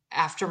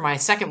after my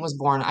second was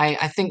born,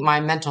 I think my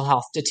mental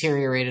health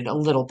deteriorated a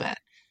little bit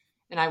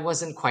and I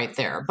wasn't quite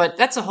there. But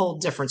that's a whole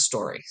different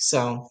story.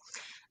 So,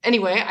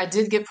 anyway, I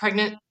did get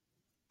pregnant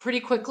pretty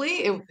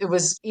quickly. It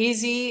was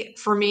easy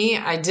for me.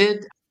 I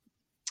don't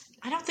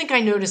think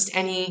I noticed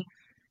any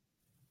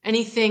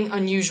anything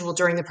unusual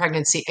during the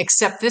pregnancy,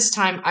 except this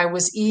time I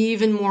was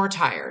even more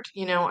tired.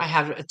 I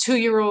had a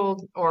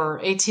 2-year-old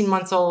or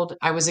 18-month-old.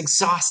 I was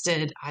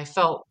exhausted. I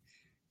felt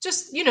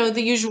just,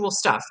 the usual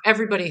stuff.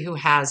 Everybody who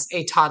has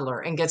a toddler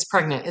and gets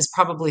pregnant is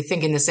probably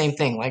thinking the same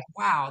thing, like,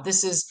 wow,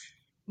 this is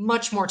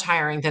much more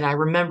tiring than I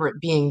remember it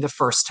being the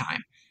first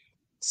time.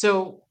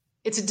 So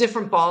it's a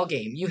different ball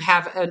game. You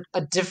have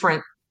a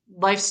different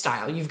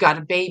lifestyle. You've got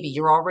a baby.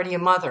 You're already a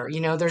mother.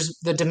 There's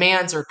the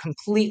demands are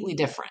completely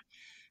different.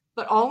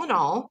 But all in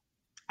all,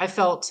 I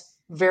felt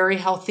very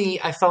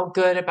healthy. I felt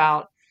good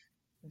about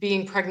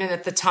being pregnant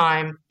at the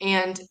time.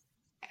 And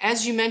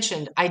as you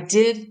mentioned, I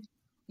did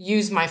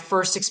use my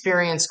first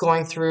experience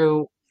going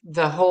through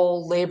the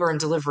whole labor and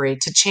delivery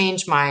to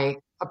change my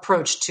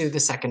approach to the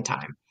second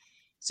time.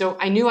 So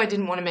I knew I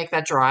didn't want to make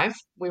that drive.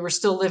 We were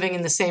still living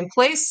in the same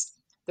place.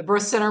 The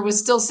birth center was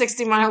still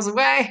 60 miles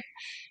away.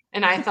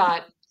 And I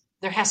thought,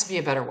 there has to be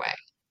a better way.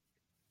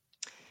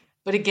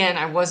 But again,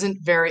 I wasn't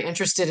very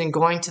interested in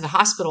going to the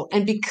hospital.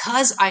 And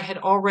because I had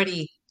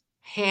already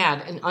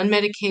had an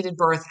unmedicated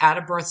birth at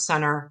a birth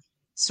center,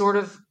 sort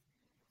of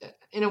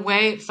in a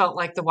way, it felt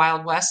like the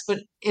Wild West, but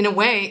in a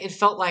way, it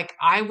felt like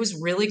I was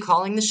really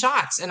calling the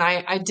shots. And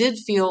I did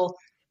feel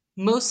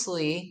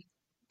mostly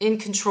in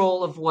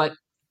control of what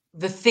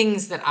the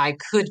things that I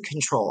could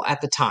control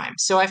at the time.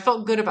 So I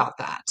felt good about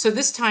that. So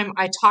this time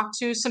I talked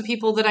to some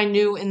people that I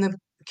knew in the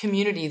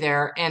community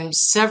there, and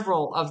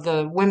several of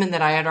the women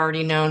that I had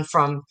already known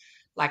from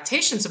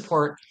lactation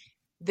support,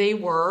 they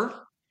were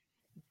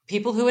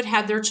people who had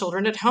had their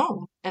children at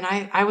home. And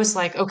I was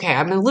like, okay,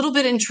 I'm a little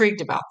bit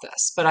intrigued about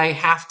this, but I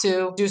have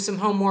to do some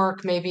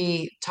homework,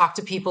 maybe talk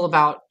to people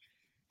about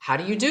how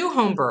do you do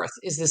home birth?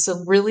 Is this a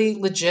really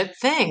legit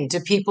thing?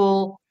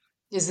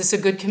 Is this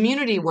a good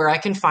community where I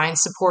can find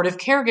supportive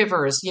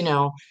caregivers?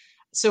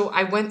 So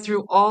I went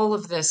through all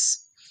of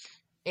this,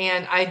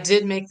 and I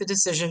did make the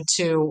decision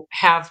to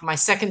have my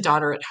second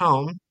daughter at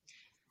home.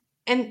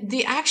 And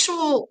the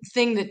actual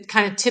thing that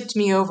kind of tipped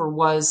me over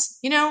was,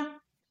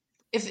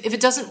 if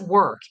it doesn't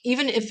work,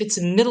 even if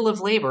it's middle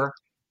of labor,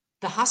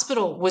 the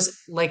hospital was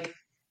like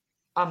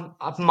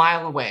a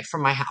mile away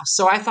from my house.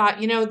 So I thought,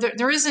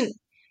 there isn't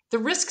the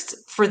risks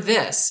for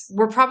this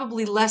were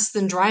probably less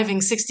than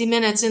driving 60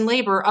 minutes in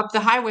labor up the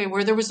highway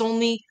where there was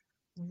only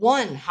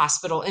one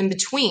hospital in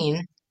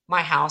between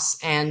my house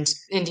and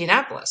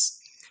Indianapolis.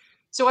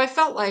 So I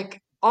felt like,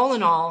 all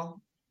in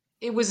all,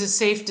 it was a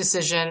safe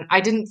decision.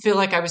 I didn't feel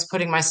like I was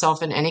putting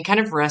myself in any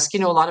kind of risk. A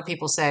lot of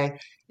people say,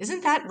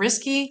 isn't that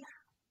risky?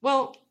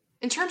 Well,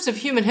 in terms of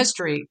human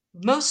history,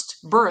 most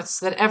births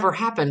that ever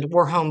happened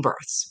were home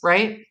births,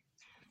 right?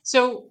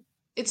 So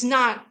it's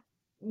not,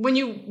 when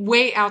you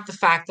weigh out the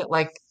fact that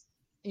like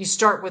you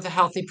start with a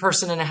healthy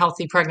person and a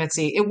healthy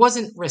pregnancy, it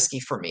wasn't risky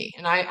for me.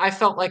 And I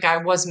felt like I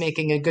was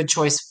making a good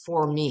choice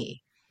for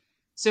me.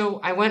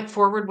 So I went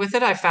forward with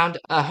it. I found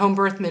a home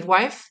birth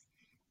midwife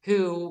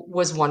who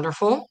was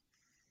wonderful.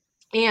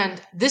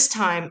 And this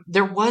time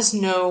there was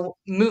no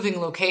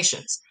moving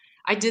locations.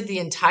 I did the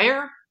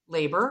entire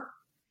labor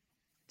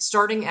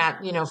starting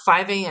at,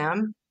 5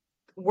 a.m.,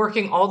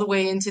 working all the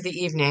way into the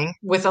evening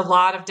with a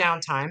lot of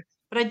downtime,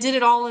 but I did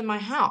it all in my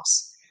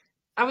house.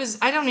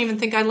 I don't even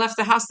think I left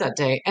the house that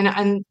day.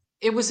 And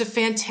it was a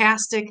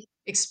fantastic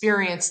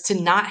experience to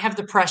not have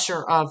the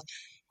pressure of,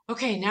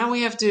 okay, now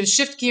we have to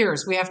shift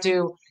gears. We have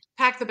to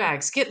pack the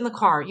bags, get in the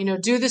car,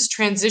 do this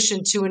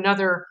transition to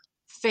another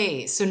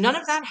phase. So none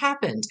of that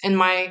happened. And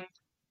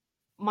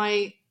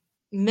my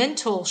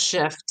mental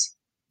shift,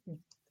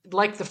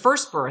 like the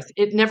first birth,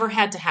 it never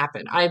had to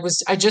happen. I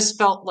just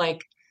felt like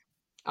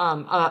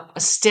a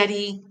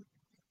steady,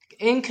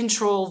 in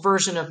control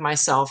version of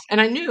myself.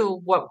 And I knew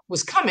what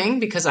was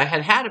coming because I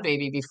had had a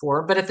baby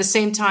before, but at the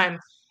same time,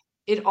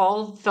 it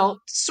all felt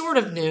sort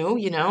of new,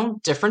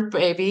 different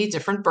baby,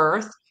 different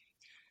birth.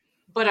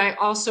 But I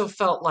also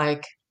felt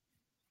like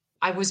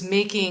I was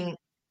making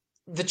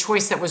the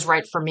choice that was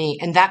right for me.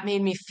 And that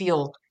made me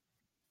feel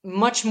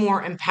much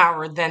more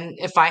empowered than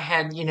if I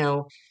had,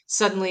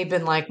 suddenly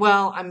been like,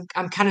 well,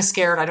 I'm kind of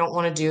scared. I don't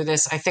want to do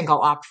this. I think I'll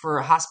opt for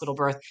a hospital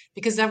birth,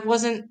 because that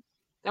wasn't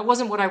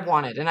what I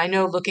wanted. And I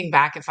know, looking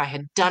back, if I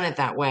had done it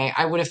that way,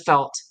 I would have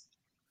felt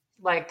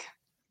like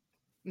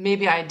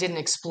maybe I didn't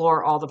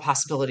explore all the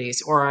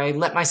possibilities, or I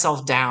let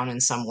myself down in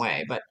some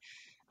way. But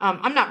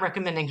I'm not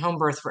recommending home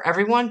birth for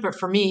everyone, but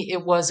for me,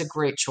 it was a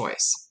great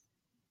choice.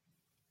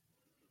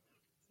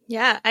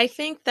 Yeah, I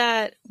think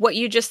that what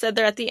you just said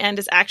there at the end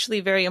is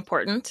actually very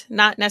important,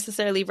 not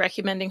necessarily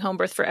recommending home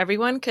birth for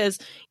everyone, because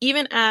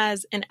even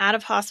as an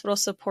out-of-hospital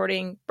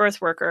supporting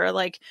birth worker,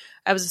 like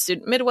I was a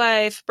student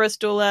midwife, birth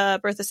doula,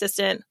 birth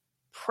assistant,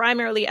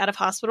 primarily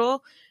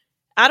out-of-hospital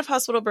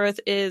birth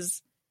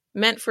is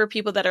meant for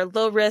people that are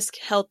low risk,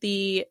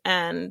 healthy,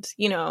 and,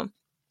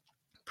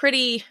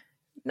 pretty,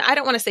 I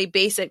don't want to say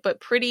basic, but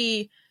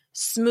pretty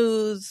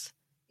smooth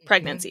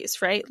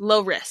pregnancies, right?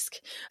 Low risk.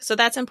 So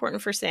that's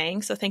important for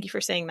saying. So thank you for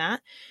saying that.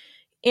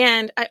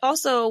 And I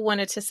also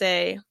wanted to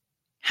say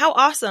how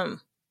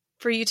awesome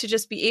for you to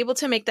just be able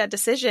to make that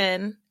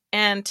decision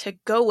and to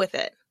go with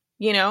it.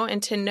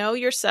 and to know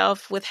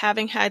yourself with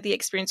having had the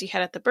experience you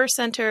had at the birth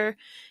center,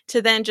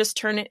 to then just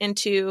turn it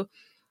into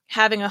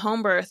having a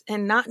home birth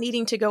and not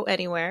needing to go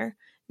anywhere,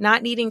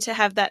 not needing to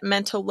have that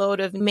mental load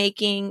of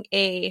making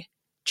a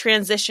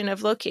transition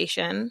of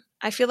location.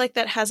 I feel like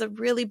that has a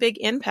really big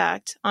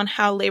impact on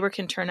how labor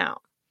can turn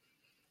out.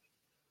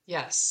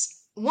 Yes.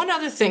 One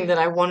other thing that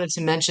I wanted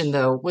to mention,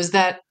 though, was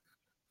that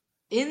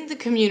in the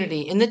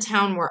community, in the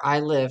town where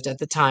I lived at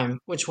the time,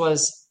 which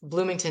was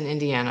Bloomington,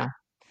 Indiana,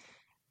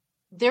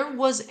 there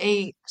was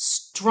a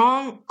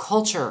strong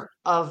culture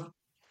of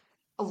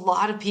a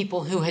lot of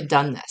people who had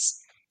done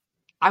this.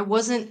 I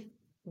wasn't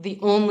the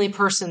only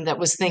person that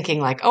was thinking,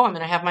 like, oh, I'm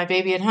going to have my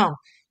baby at home.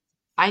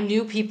 I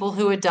knew people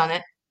who had done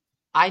it.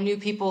 I knew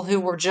people who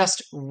were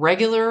just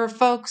regular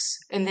folks,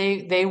 and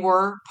they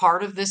were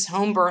part of this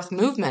home birth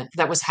movement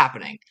that was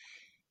happening.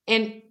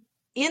 And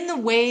in the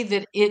way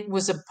that it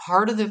was a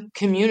part of the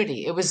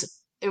community, it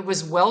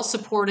was well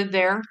supported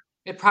there.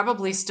 It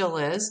probably still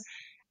is.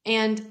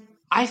 And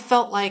I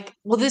felt like,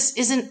 well, this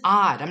isn't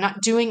odd. I'm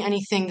not doing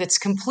anything that's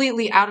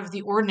completely out of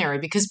the ordinary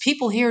because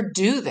people here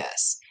do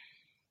this.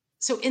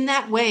 So in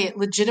that way, it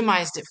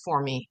legitimized it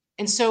for me.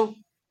 And so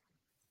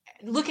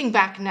looking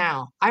back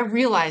now, I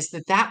realized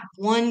that that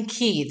one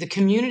key, the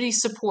community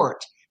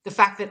support, the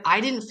fact that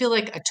I didn't feel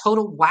like a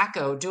total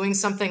wacko doing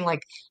something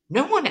like,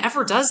 no one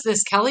ever does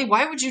this, Kelly.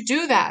 Why would you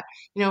do that?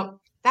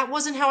 That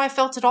wasn't how I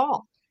felt at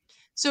all.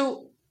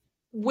 So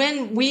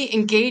when we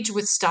engage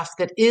with stuff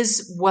that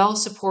is well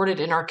supported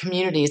in our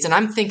communities, and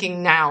I'm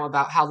thinking now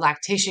about how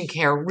lactation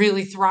care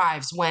really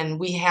thrives when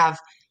we have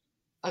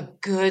a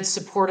good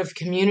supportive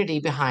community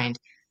behind,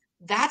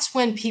 that's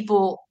when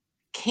people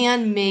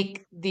can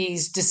make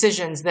these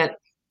decisions that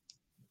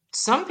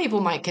some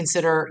people might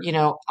consider,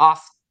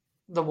 off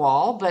the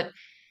wall. But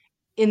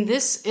in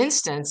this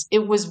instance,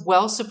 it was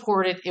well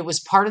supported. It was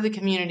part of the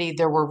community.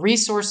 There were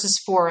resources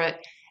for it.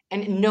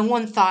 And no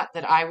one thought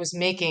that I was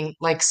making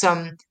like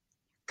some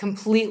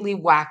completely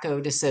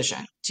wacko decision.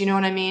 Do you know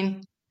what I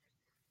mean?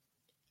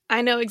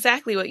 I know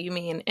exactly what you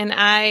mean. And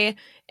I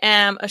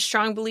am a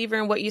strong believer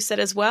in what you said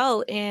as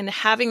well, in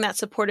having that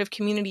supportive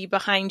community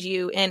behind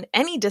you in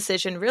any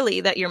decision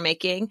really that you're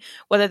making,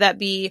 whether that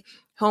be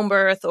home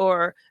birth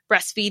or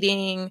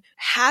breastfeeding.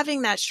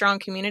 Having that strong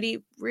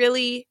community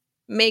really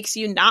makes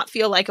you not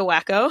feel like a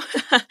wacko.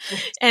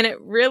 And it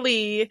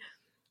really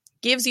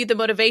gives you the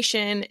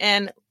motivation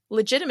and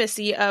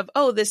legitimacy of,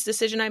 oh, this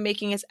decision I'm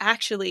making is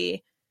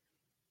actually,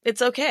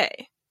 it's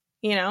okay,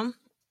 you know?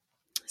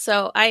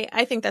 So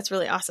I think that's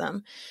really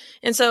awesome.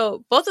 And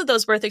so both of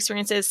those birth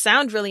experiences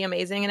sound really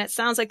amazing. And it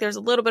sounds like there's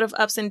a little bit of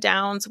ups and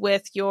downs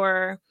with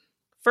your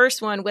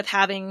first one, with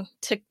having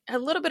to a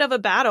little bit of a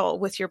battle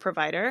with your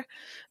provider.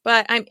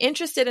 But I'm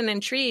interested and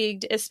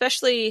intrigued,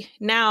 especially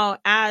now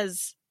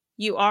as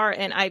you are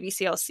an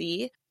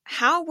IBCLC.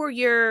 How were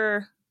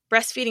your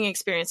breastfeeding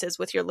experiences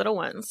with your little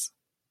ones?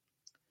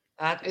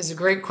 That is a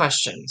great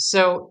question.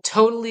 So,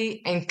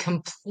 totally and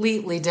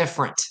completely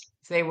different.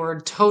 They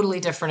were totally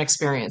different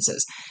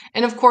experiences.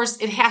 And of course,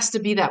 it has to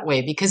be that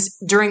way because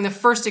during the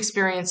first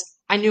experience,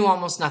 I knew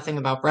almost nothing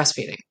about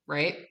breastfeeding,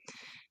 right?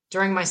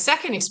 During my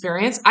second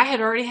experience, I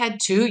had already had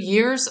 2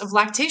 years of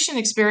lactation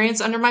experience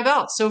under my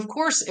belt. So, of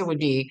course, it would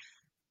be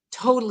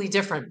totally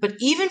different. But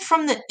even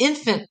from the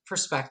infant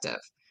perspective,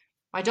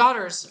 my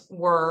daughters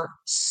were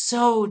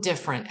so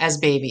different as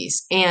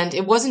babies. And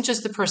it wasn't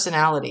just the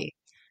personality.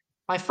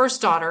 My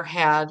first daughter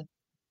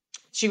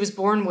she was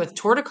born with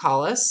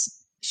torticollis.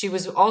 She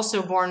was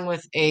also born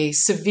with a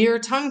severe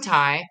tongue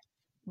tie,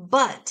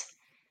 but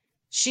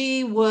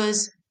she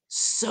was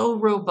so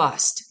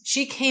robust.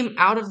 She came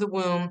out of the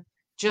womb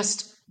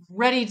just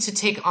ready to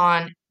take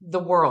on the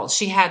world.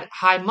 She had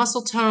high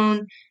muscle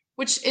tone,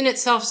 which in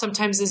itself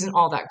sometimes isn't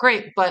all that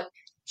great, but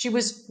she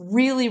was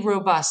really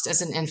robust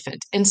as an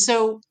infant. And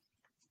so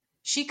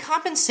she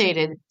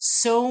compensated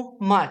so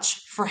much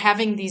for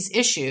having these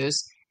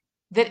issues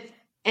that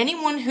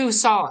anyone who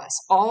saw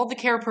us, all the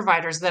care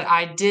providers that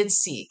I did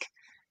seek,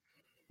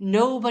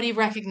 nobody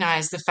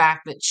recognized the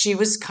fact that she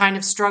was kind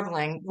of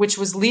struggling, which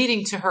was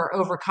leading to her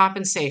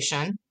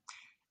overcompensation.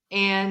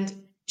 And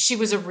she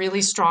was a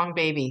really strong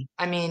baby.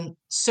 I mean,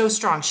 so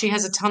strong. She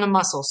has a ton of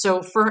muscle.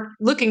 So for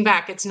looking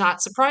back, it's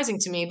not surprising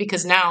to me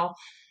because now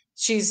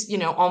she's,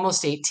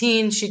 almost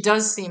 18. She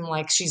does seem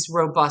like she's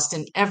robust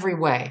in every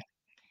way,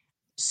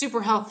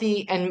 super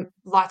healthy and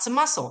lots of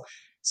muscle.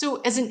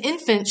 So as an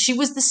infant, she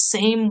was the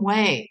same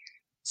way.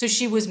 So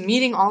she was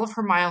meeting all of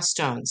her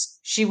milestones.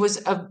 She was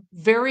a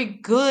very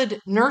good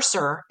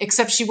nurser,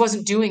 except she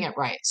wasn't doing it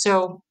right.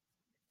 So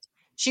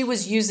she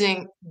was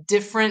using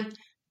different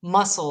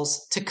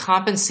muscles to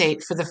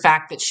compensate for the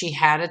fact that she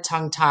had a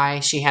tongue tie,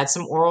 she had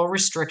some oral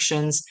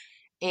restrictions,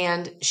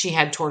 and she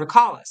had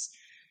torticollis.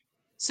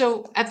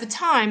 So at the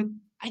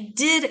time, I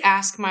did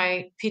ask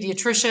my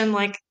pediatrician,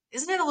 like,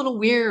 isn't it a little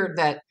weird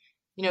that,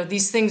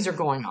 these things are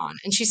going on?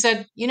 And she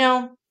said,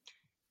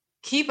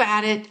 keep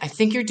at it. I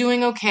think you're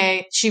doing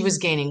okay. She was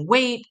gaining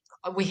weight.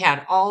 We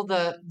had all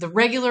the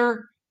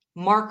regular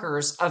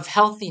markers of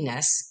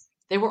healthiness.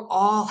 They were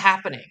all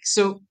happening.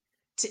 So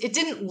it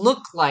didn't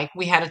look like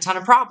we had a ton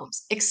of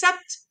problems,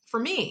 except for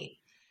me.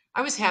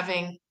 I was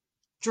having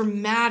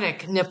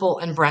dramatic nipple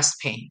and breast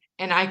pain,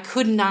 and I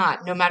could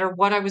not, no matter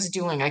what I was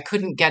doing, I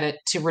couldn't get it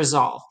to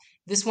resolve.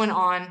 This went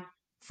on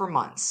for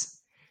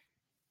months.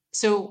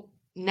 So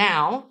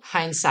now,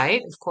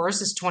 hindsight, of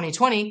course, is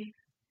 2020.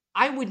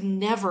 I would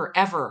never,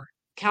 ever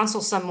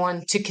counsel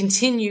someone to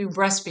continue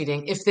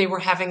breastfeeding if they were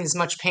having as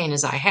much pain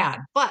as I had.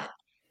 But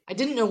I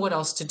didn't know what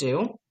else to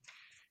do.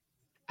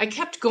 I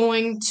kept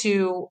going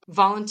to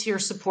volunteer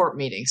support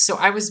meetings. So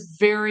I was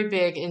very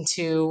big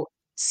into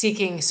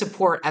seeking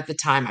support at the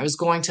time. I was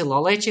going to La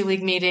Leche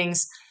League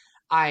meetings.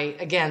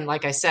 Again,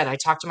 like I said, I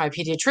talked to my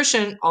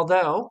pediatrician,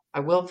 although I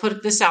will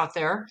put this out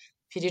there,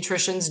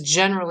 pediatricians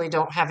generally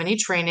don't have any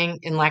training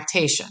in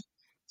lactation.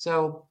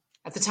 So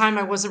at the time,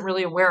 I wasn't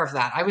really aware of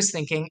that. I was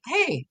thinking,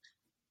 hey,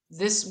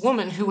 this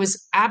woman who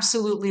was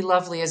absolutely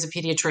lovely as a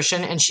pediatrician,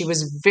 and she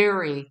was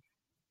very,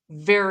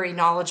 very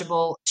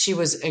knowledgeable. She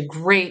was a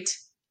great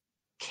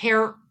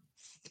carer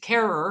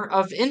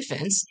of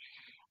infants.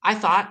 I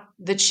thought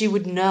that she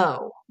would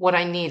know what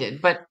I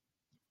needed, but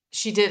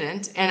she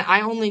didn't. And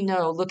I only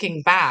know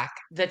looking back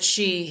that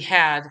she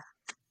had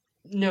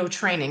no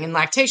training in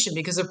lactation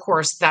because, of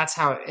course, that's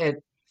how it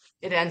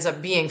ends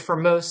up being for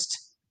most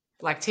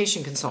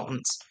lactation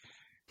consultants.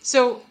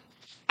 So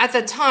at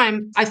the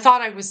time, I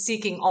thought I was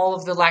seeking all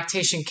of the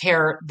lactation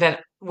care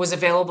that was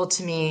available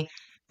to me,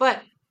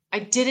 but I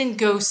didn't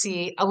go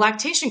see a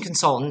lactation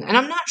consultant. And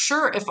I'm not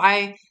sure if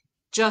I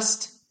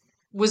just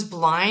was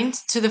blind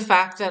to the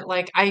fact that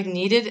like I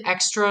needed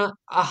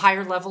a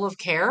higher level of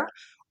care,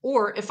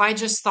 or if I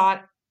just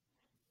thought,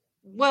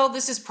 well,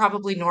 this is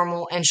probably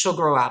normal and she'll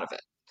grow out of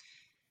it.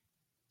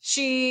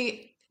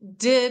 She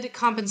did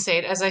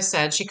compensate, as I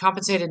said, she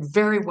compensated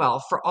very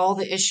well for all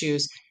the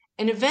issues.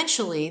 And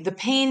eventually the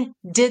pain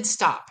did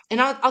stop. And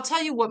I'll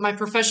tell you what my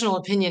professional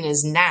opinion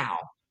is now.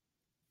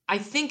 I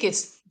think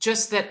it's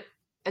just that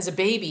as a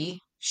baby,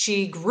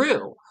 she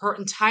grew. Her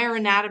entire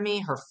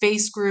anatomy, her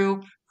face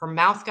grew, her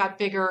mouth got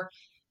bigger.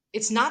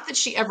 It's not that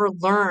she ever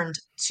learned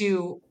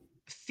to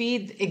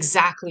feed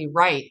exactly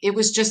right. It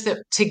was just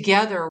that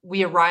together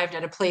we arrived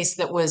at a place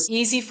that was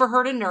easy for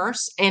her to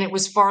nurse and it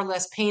was far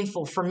less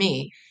painful for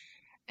me.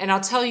 And I'll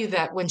tell you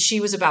that when she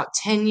was about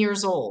 10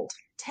 years old,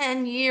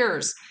 10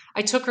 years,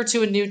 I took her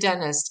to a new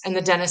dentist and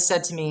the dentist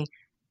said to me,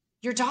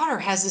 "Your daughter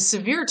has a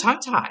severe tongue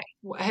tie.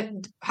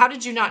 How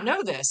did you not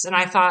know this?" And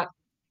I thought,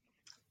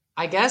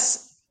 I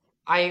guess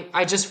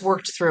I just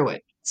worked through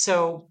it.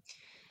 So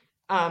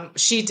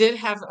she did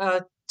have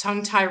a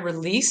tongue tie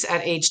release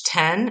at age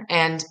 10,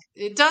 and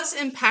it does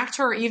impact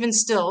her even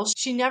still.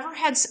 She never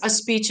had a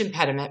speech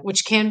impediment,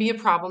 which can be a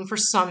problem for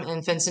some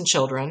infants and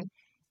children,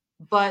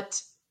 but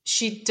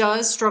she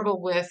does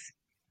struggle with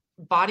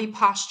body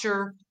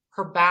posture,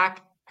 her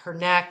back, her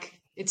neck.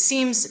 It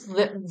seems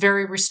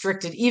very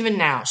restricted even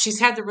now. She's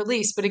had the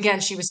release, but again,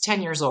 she was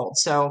 10 years old.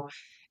 So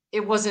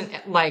it wasn't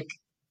like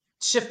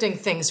shifting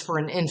things for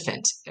an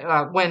infant.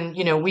 When,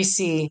 we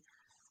see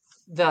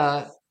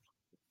the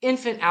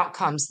infant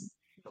outcomes,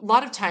 a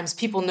lot of times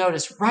people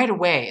notice right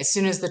away, as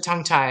soon as the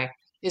tongue tie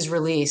is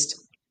released,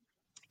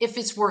 if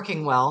it's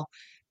working well,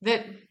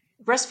 that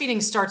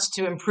breastfeeding starts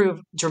to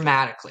improve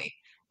dramatically.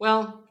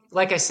 Well,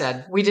 like I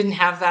said, we didn't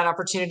have that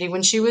opportunity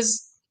when she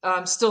was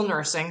still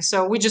nursing,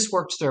 so we just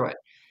worked through it.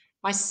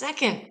 My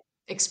second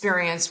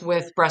experience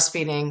with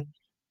breastfeeding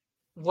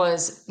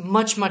was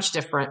much, much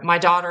different. My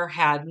daughter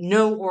had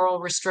no oral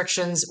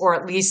restrictions, or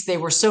at least they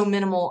were so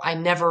minimal, I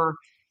never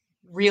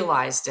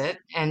realized it.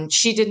 And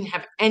she didn't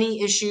have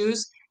any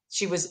issues.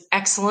 She was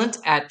excellent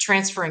at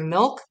transferring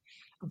milk.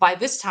 By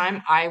this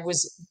time, I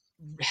was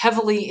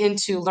heavily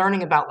into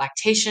learning about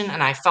lactation,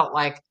 and I felt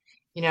like,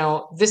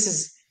 this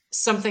is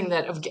something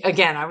that,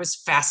 again, I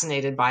was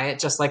fascinated by it,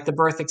 just like the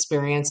birth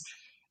experience.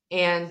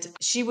 And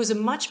she was a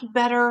much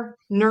better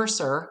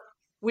nurser,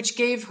 which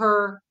gave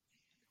her,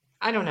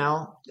 I don't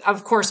know,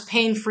 of course,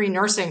 pain-free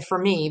nursing for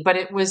me, but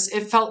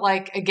it felt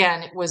like,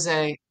 again, it was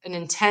an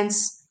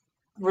intense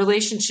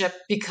relationship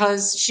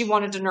because she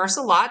wanted to nurse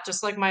a lot,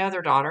 just like my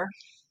other daughter.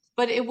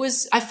 But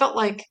I felt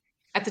like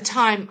at the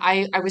time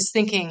I was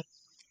thinking,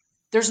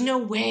 there's no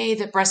way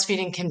that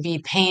breastfeeding can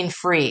be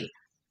pain-free.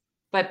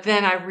 But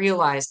then I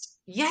realized,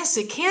 yes,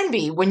 it can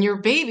be when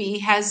your baby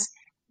has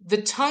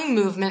the tongue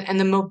movement and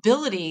the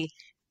mobility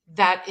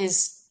that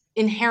is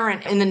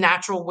inherent in the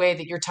natural way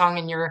that your tongue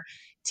and your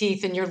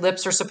teeth and your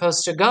lips are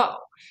supposed to go.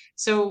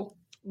 So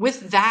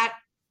with that,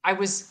 I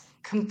was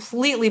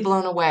completely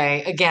blown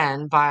away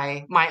again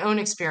by my own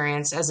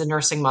experience as a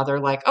nursing mother.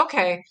 Like,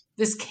 okay,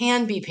 this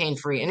can be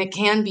pain-free and it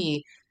can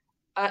be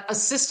a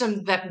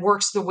system that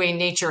works the way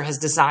nature has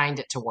designed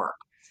it to work.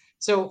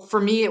 So for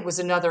me, it was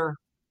another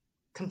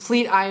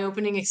complete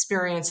eye-opening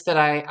experience that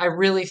I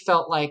really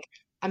felt like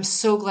I'm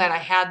so glad I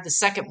had the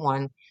second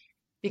one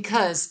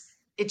because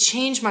it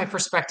changed my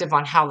perspective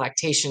on how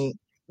lactation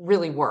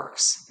really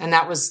works. And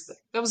that was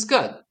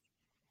good.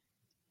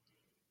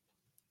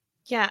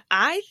 Yeah,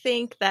 I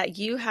think that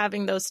you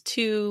having those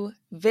two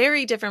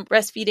very different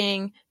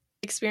breastfeeding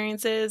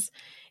experiences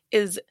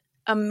is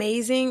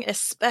amazing,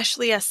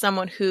 especially as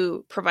someone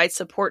who provides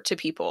support to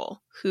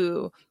people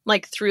who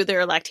like through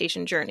their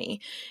lactation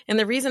journey. And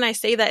the reason I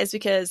say that is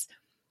because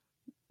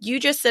you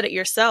just said it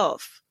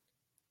yourself.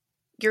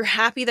 You're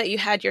happy that you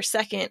had your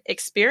second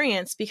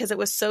experience because it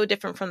was so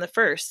different from the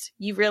first.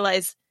 You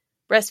realize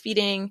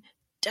breastfeeding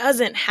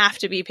doesn't have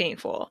to be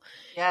painful.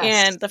 Yes.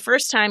 And the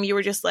first time you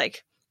were just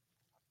like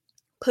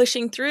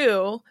pushing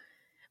through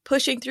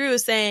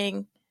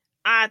saying,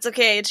 it's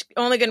okay. It's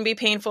only going to be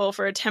painful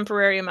for a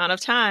temporary amount of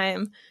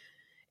time.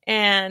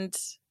 And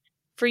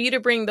for you to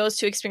bring those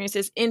two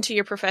experiences into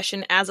your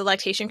profession as a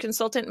lactation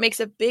consultant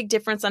makes a big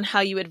difference on how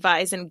you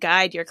advise and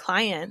guide your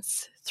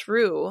clients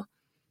through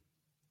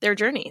their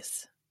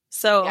journeys.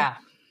 So Yeah.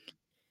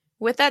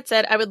 with that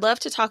said, I would love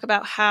to talk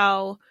about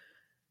how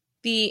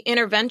the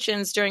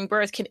interventions during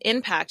birth can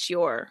impact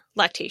your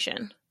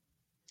lactation.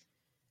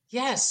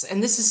 Yes,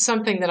 and this is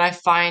something that I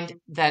find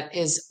that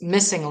is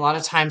missing a lot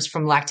of times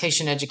from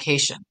lactation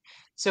education.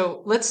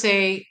 So let's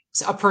say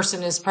a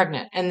person is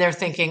pregnant and they're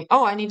thinking,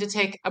 oh, I need to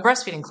take a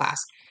breastfeeding class.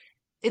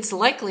 It's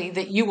likely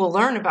that you will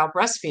learn about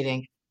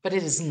breastfeeding, but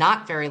it is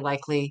not very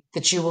likely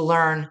that you will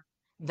learn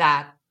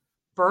that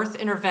birth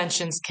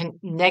interventions can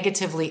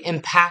negatively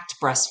impact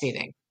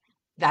breastfeeding.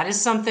 That is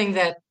something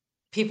that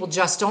people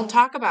just don't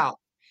talk about.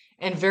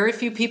 And very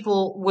few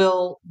people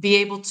will be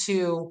able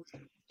to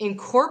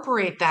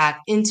incorporate that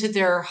into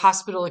their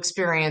hospital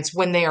experience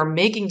when they are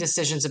making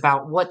decisions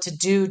about what to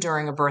do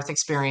during a birth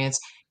experience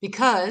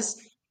because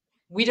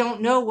we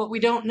don't know what we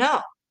don't know.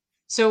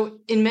 So,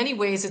 in many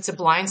ways, it's a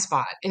blind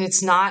spot, and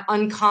it's not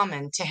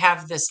uncommon to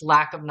have this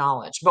lack of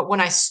knowledge. But when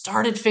I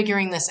started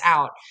figuring this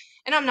out,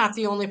 and I'm not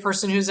the only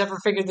person who's ever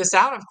figured this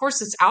out, of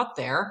course, it's out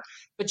there,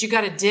 but you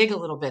got to dig a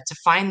little bit to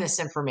find this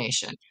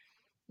information.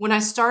 When I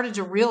started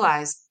to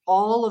realize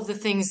all of the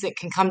things that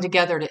can come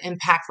together to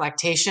impact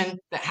lactation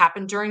that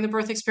happened during the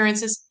birth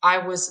experiences, I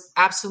was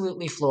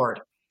absolutely floored.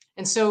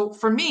 And so,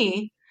 for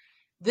me,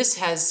 this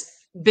has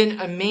been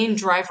a main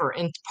driver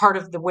in part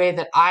of the way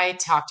that I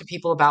talk to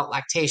people about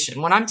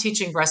lactation. When I'm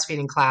teaching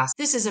breastfeeding class,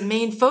 this is a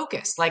main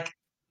focus. Like,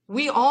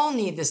 we all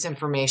need this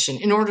information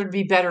in order to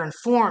be better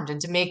informed and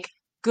to make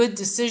good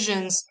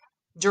decisions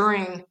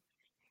during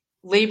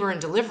labor and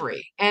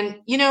delivery. And,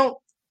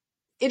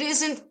 it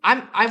isn't,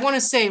 I want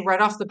to say right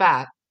off the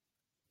bat,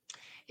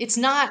 it's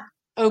not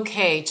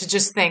okay to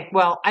just think,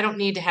 well, I don't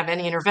need to have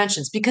any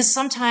interventions because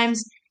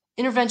sometimes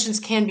interventions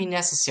can be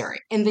necessary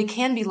and they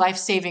can be life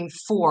saving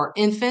for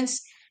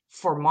infants,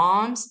 for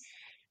moms.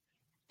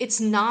 It's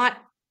not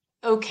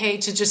okay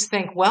to just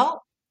think,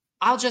 well,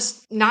 I'll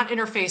just not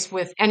interface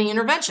with any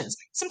interventions.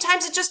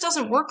 Sometimes it just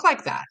doesn't work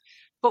like that.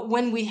 But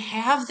when we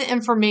have the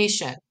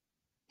information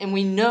and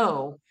we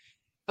know,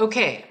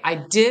 okay,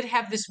 I did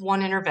have this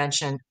one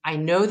intervention. I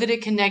know that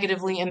it can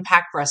negatively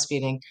impact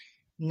breastfeeding.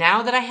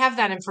 Now that I have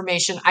that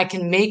information, I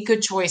can make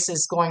good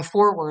choices going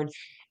forward.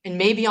 And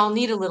maybe I'll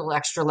need a little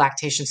extra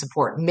lactation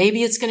support.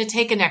 Maybe it's going to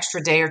take an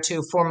extra day or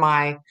two for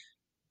my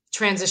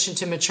transition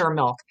to mature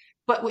milk.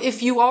 But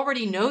if you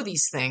already know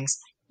these things,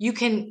 you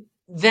can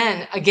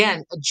then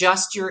again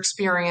adjust your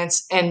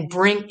experience and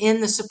bring in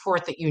the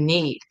support that you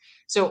need.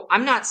 So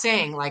I'm not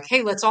saying like,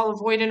 hey, let's all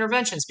avoid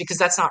interventions because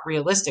that's not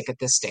realistic at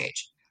this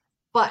stage.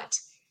 But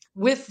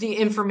with the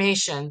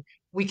information,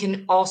 we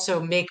can also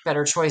make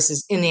better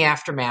choices in the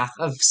aftermath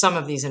of some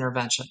of these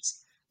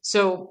interventions.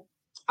 So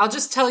I'll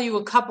just tell you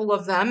a couple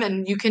of them,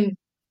 and you can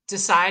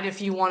decide if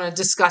you want to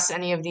discuss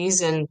any of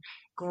these in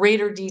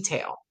greater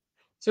detail.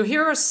 So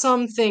here are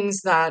some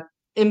things that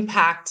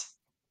impact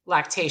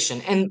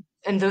lactation. And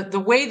the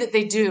way that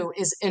they do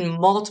is in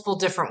multiple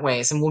different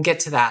ways, and we'll get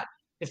to that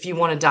if you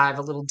want to dive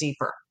a little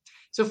deeper.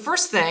 So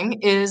first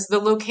thing is the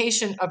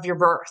location of your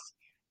birth.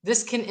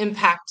 This can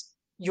impact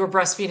your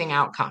breastfeeding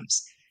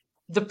outcomes.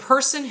 The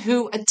person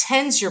who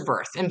attends your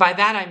birth, and by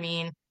that I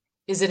mean,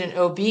 is it an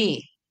OB?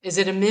 Is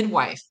it a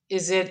midwife?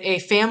 Is it a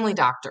family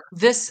doctor?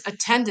 This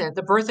attendant,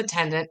 the birth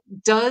attendant,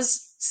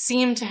 does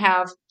seem to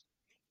have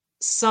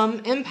some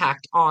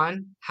impact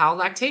on how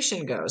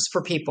lactation goes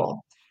for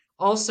people.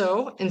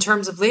 Also, in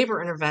terms of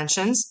labor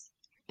interventions,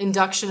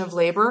 induction of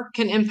labor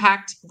can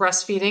impact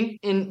breastfeeding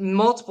in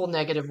multiple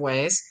negative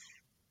ways.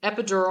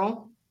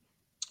 Epidural,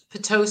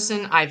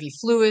 Pitocin, IV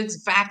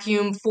fluids,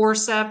 vacuum,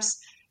 forceps,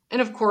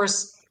 and of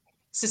course,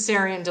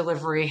 cesarean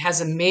delivery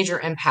has a major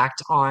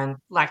impact on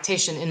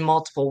lactation in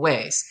multiple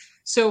ways.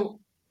 So,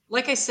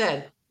 like I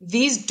said,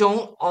 these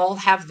don't all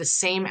have the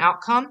same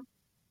outcome.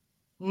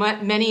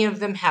 Many of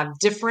them have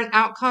different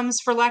outcomes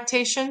for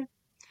lactation,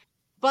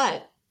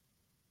 but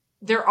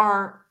there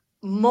are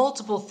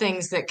multiple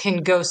things that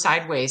can go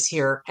sideways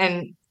here.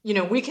 And,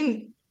 we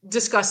can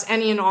discuss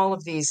any and all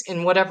of these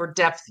in whatever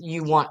depth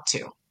you want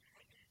to.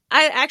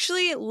 I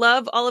actually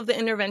love all of the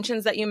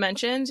interventions that you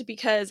mentioned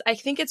because I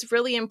think it's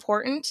really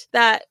important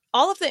that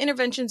all of the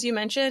interventions you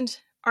mentioned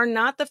are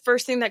not the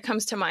first thing that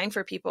comes to mind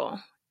for people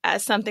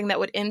as something that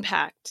would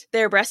impact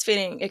their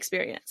breastfeeding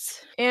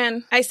experience.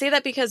 And I say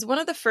that because one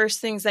of the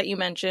first things that you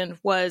mentioned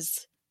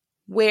was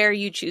where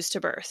you choose to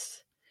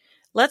birth.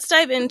 Let's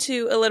dive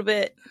into a little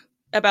bit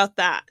about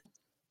that.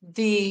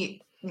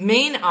 The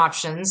main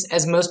options,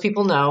 as most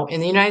people know,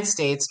 in the United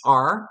States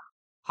are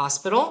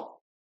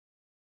hospital,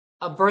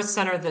 a birth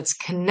center that's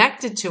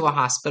connected to a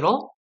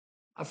hospital,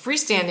 a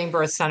freestanding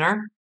birth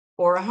center,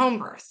 or a home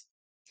birth.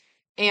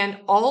 And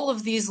all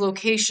of these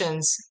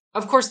locations,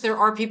 of course, there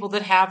are people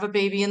that have a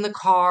baby in the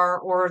car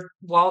or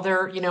while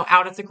they're,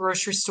 out at the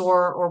grocery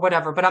store or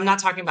whatever, but I'm not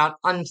talking about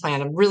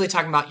unplanned. I'm really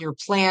talking about your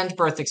planned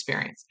birth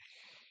experience.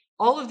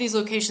 All of these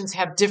locations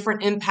have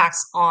different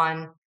impacts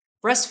on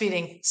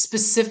breastfeeding,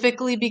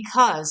 specifically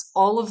because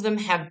all of them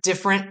have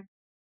different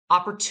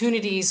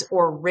opportunities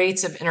or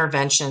rates of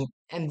intervention,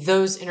 and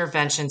those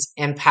interventions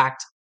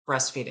impact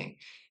breastfeeding.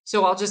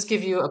 So I'll just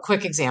give you a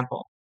quick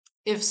example.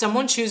 If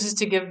someone chooses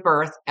to give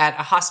birth at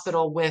a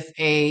hospital with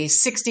a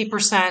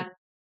 60%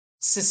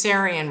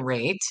 cesarean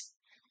rate,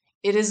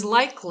 it is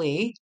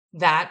likely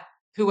that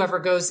whoever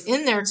goes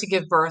in there to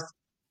give birth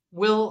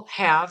will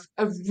have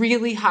a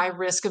really high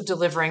risk of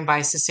delivering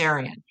by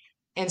cesarean.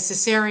 And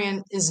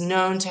cesarean is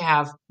known to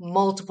have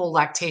multiple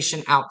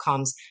lactation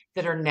outcomes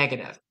that are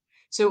negative.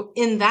 So,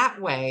 in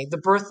that way, the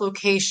birth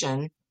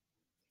location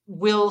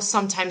will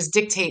sometimes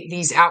dictate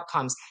these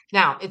outcomes.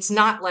 Now, it's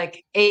not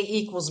like A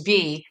equals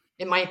B.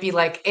 It might be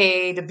like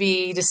A to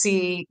B to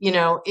C.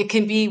 It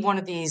can be one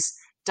of these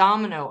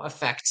domino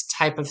effect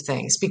type of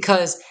things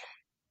because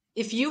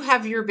if you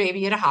have your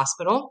baby at a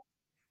hospital,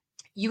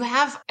 you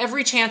have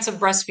every chance of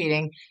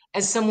breastfeeding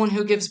as someone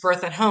who gives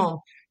birth at home.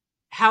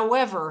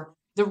 However,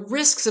 the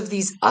risks of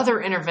these other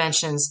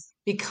interventions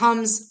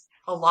becomes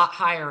a lot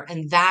higher,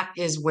 and that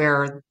is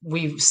where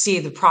we see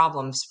the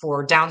problems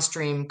for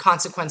downstream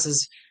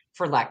consequences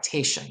for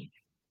lactation.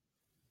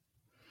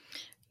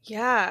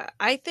 Yeah,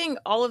 I think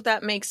all of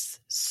that makes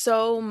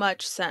so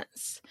much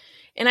sense.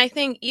 And I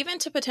think even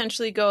to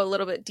potentially go a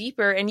little bit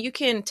deeper, and you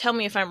can tell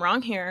me if I'm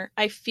wrong here,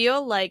 I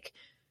feel like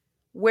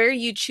where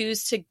you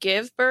choose to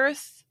give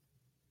birth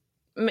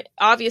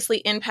obviously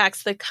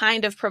impacts the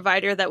kind of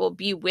provider that will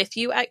be with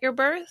you at your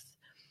birth.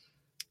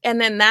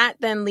 And then that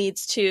then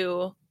leads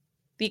to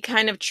the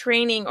kind of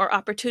training or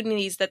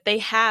opportunities that they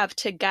have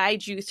to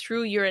guide you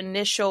through your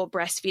initial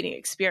breastfeeding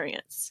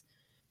experience.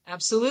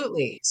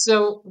 Absolutely.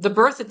 So the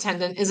birth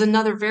attendant is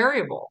another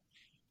variable.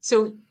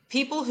 So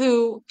people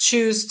who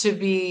choose to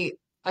be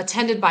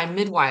attended by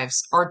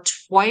midwives are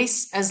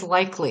twice as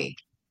likely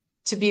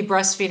to be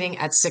breastfeeding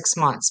at 6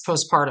 months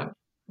postpartum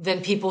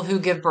than people who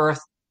give birth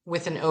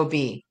with an OB.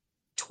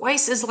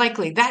 Twice as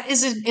likely. That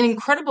is an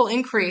incredible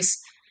increase.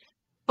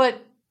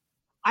 But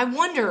I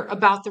wonder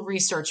about the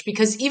research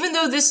because even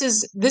though this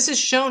is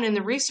shown in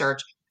the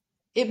research,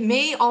 it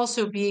may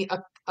also be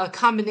a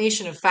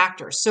combination of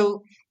factors.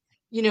 So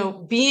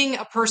being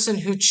a person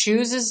who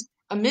chooses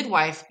a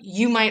midwife,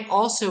 you might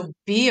also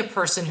be a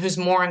person who's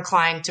more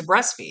inclined to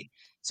breastfeed.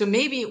 So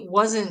maybe it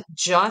wasn't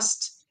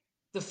just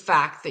the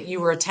fact that you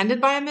were attended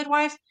by a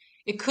midwife.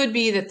 It could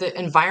be that the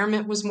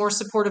environment was more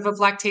supportive of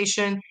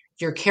lactation.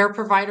 Your care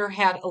provider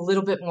had a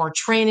little bit more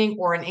training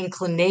or an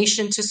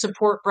inclination to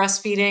support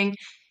breastfeeding.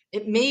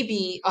 It may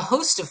be a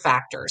host of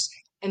factors,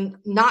 and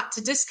not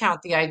to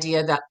discount the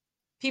idea that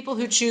people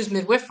who choose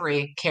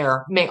midwifery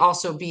care may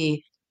also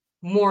be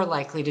more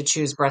likely to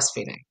choose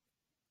breastfeeding.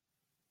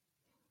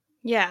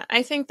 Yeah,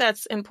 I think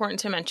that's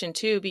important to mention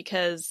too,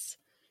 because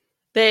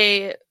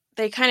they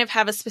kind of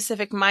have a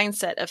specific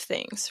mindset of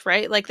things,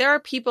 right? Like there are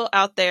people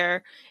out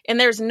there, and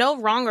there's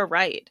no wrong or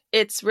right.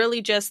 It's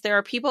really just there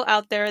are people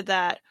out there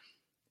that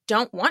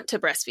don't want to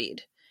breastfeed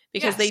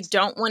because they Yes.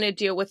 don't want to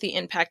deal with the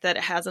impact that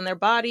it has on their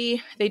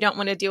body. They don't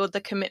want to deal with the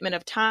commitment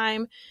of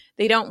time.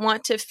 They don't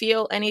want to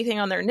feel anything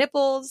on their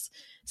nipples.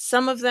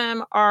 Some of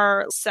them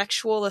are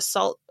sexual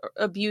assault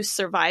abuse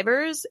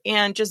survivors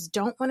and just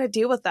don't want to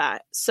deal with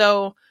that.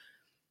 So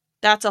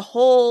that's a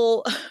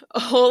whole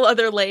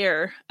other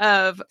layer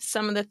of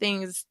some of the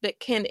things that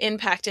can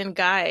impact and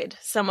guide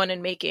someone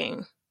in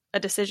making a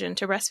decision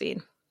to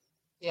breastfeed.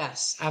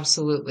 Yes,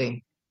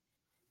 absolutely.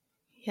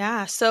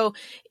 Yeah. So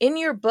in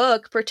your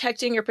book,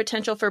 Protecting Your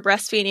Potential for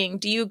Breastfeeding,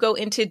 do you go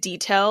into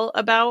detail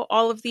about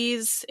all of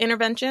these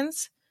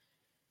interventions?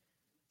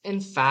 In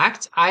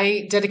fact,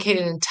 I dedicate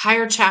an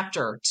entire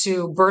chapter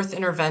to birth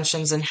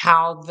interventions and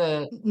how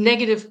the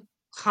negative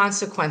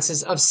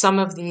consequences of some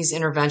of these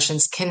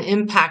interventions can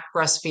impact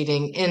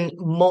breastfeeding in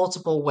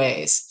multiple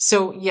ways.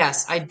 So,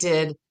 yes, I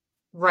did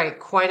write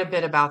quite a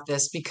bit about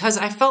this because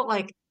I felt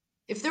like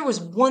if there was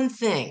one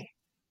thing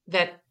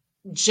that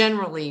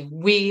generally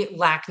we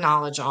lack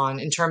knowledge on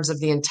in terms of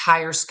the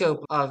entire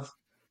scope of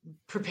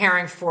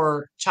preparing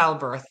for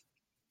childbirth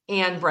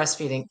and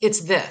breastfeeding,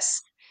 it's this.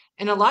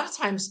 And a lot of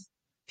times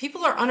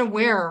people are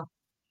unaware.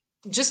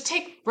 Just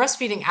take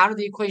breastfeeding out of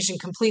the equation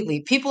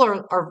completely. People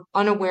are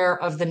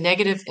unaware of the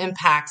negative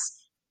impacts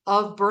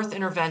of birth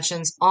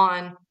interventions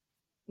on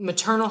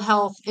maternal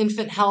health,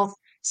 infant health.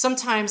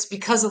 Sometimes,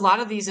 because a lot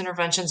of these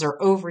interventions are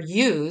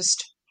overused,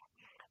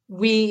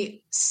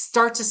 we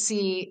start to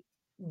see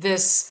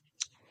this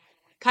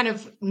kind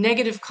of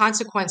negative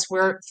consequence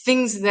where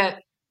things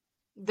that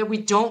we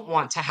don't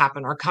want to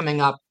happen are coming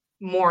up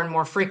more and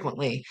more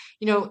frequently.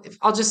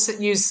 I'll just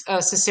use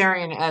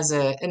cesarean as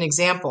an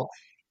example.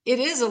 it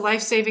is a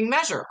life-saving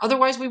measure.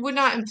 Otherwise, we would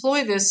not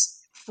employ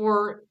this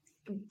for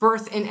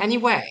birth in any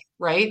way,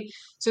 right?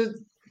 So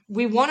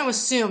we want to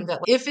assume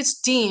that if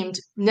it's deemed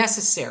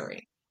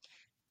necessary,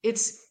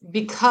 it's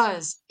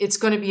because it's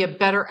going to be a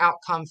better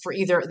outcome for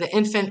either the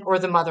infant or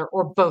the mother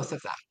or both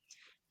of them.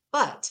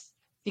 But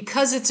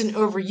because it's an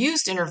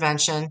overused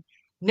intervention,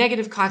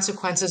 negative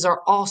consequences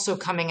are also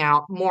coming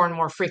out more and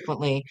more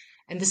frequently.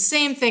 And the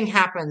same thing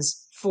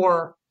happens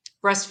for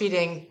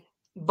breastfeeding,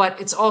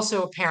 but it's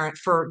also apparent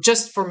for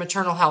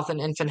maternal health and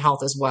infant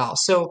health as well.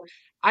 So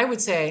I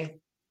would say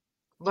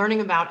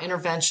learning about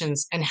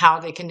interventions and how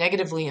they can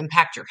negatively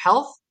impact your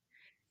health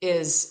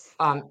is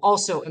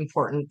also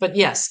important. But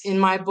yes, in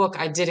my book,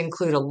 I did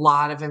include a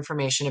lot of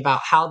information about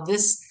how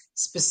this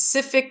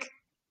specific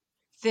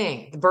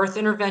thing, the birth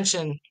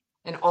intervention,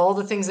 and all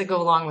the things that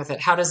go along with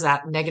it, how does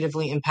that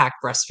negatively impact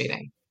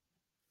breastfeeding?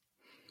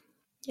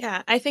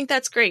 Yeah, I think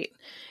that's great.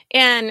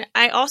 And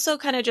I also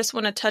kind of just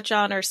want to touch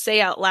on or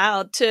say out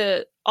loud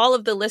to all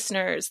of the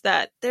listeners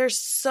that there's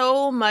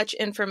so much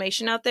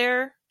information out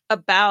there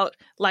about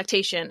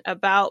lactation,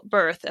 about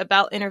birth,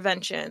 about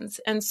interventions.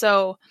 And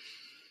so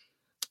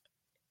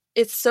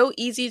it's so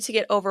easy to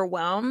get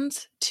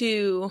overwhelmed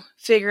to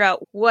figure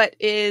out what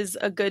is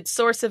a good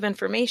source of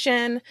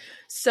information.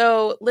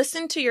 So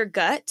listen to your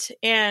gut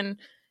and,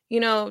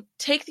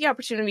 take the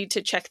opportunity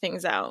to check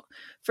things out.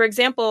 For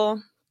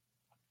example,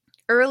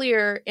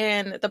 earlier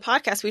in the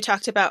podcast, we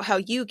talked about how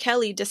you,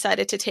 Kelly,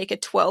 decided to take a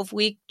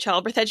 12-week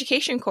childbirth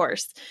education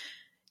course.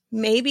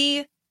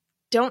 Maybe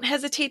don't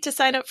hesitate to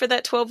sign up for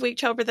that 12-week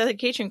childbirth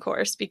education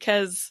course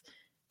because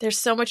there's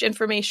so much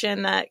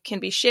information that can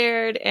be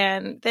shared,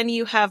 and then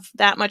you have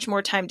that much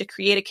more time to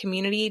create a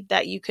community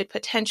that you could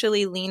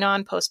potentially lean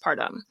on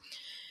postpartum,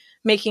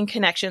 making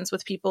connections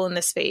with people in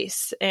the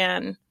space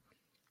and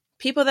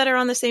people that are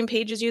on the same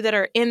page as you, that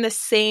are in the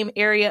same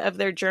area of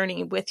their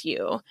journey with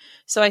you.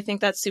 So I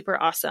think that's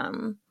super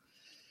awesome.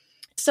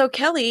 So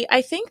Kelly,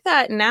 I think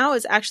that now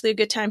is actually a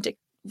good time to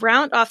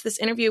round off this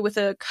interview with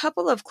a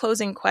couple of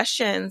closing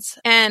questions.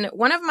 And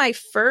one of my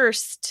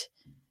first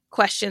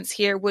questions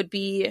here would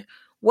be,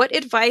 what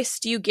advice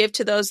do you give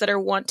to those that are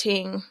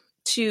wanting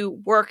to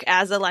work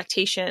as a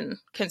lactation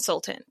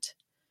consultant?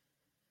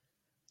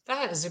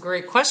 That is a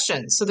great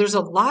question. So there's a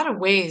lot of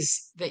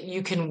ways that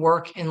you can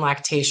work in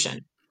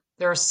lactation.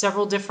 There are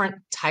several different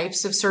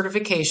types of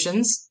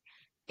certifications,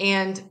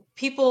 and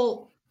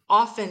people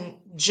often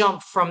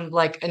jump from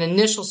like an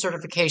initial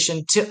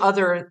certification to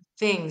other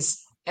things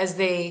as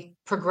they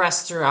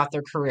progress throughout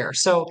their career.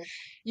 So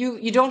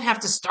you don't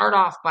have to start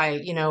off by,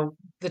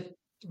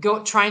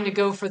 trying to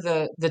go for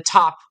the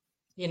top,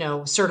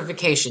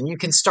 certification. You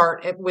can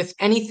start with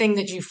anything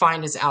that you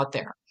find is out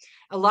there.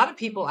 A lot of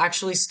people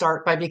actually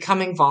start by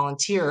becoming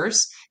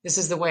volunteers. This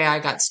is the way I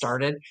got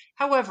started.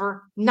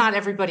 However, not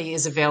everybody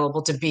is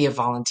available to be a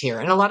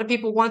volunteer. And a lot of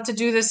people want to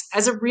do this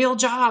as a real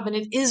job, and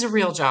it is a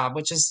real job,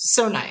 which is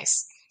so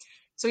nice.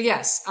 So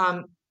yes,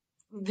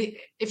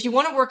 if you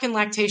want to work in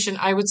lactation,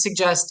 I would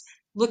suggest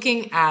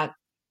looking at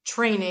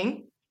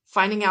training,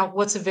 finding out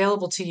what's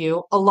available to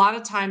you. A lot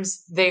of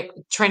times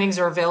trainings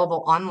are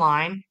available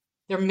online.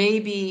 There may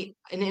be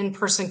an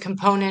in-person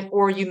component,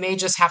 or you may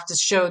just have to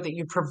show that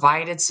you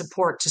provided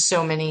support to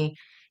so many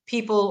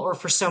people or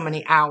for so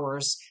many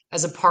hours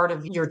as a part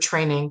of your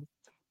training.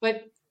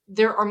 But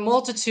there are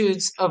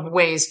multitudes of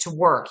ways to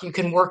work. You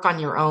can work on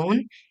your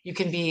own. You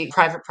can be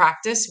private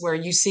practice where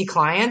you see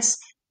clients.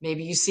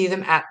 Maybe you see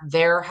them at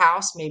their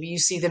house. Maybe you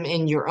see them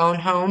in your own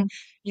home.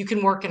 You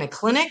can work in a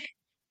clinic.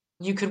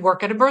 You could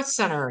work at a birth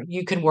center.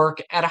 You can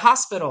work at a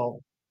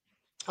hospital.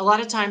 A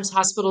lot of times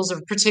hospitals are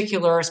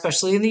particular,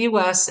 especially in the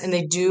US, and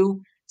they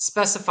do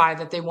specify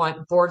that they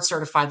want board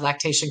certified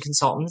lactation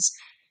consultants.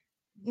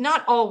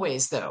 Not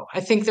always, though. I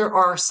think there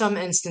are some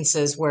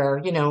instances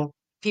where,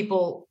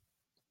 people,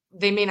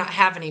 they may not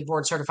have any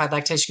board certified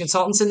lactation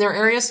consultants in their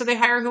area, so they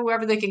hire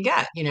whoever they can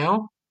get,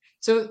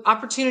 So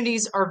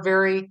opportunities are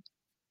very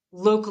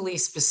locally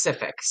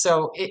specific.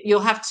 So you'll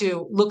have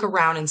to look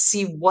around and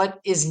see what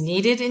is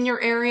needed in your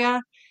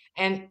area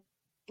and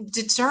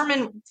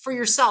determine for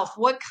yourself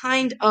what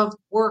kind of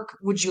work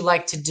would you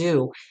like to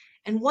do.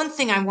 And one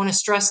thing I want to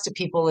stress to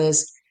people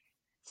is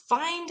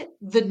find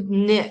the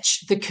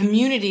niche, the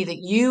community that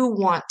you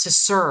want to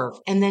serve,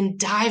 and then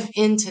dive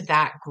into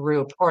that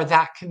group or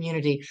that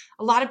community.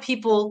 A lot of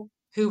people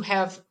who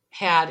have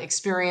had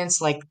experience,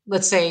 like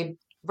let's say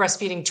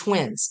breastfeeding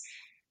twins,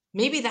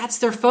 maybe that's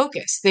their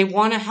focus. They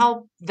want to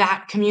help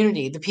that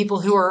community, the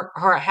people who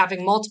are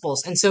having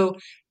multiples. And so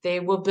they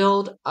will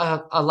build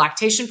a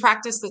lactation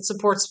practice that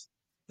supports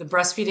the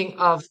breastfeeding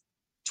of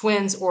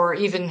twins or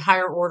even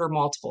higher order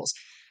multiples.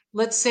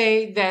 Let's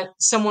say that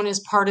someone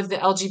is part of the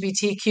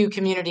LGBTQ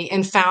community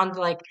and found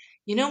like,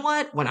 you know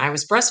what, when I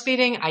was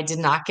breastfeeding, I did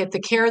not get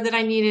the care that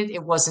I needed.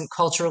 It wasn't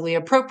culturally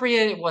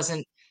appropriate. It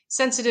wasn't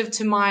sensitive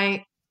to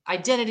my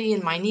identity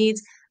and my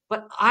needs.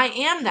 But I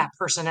am that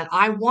person and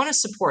I want to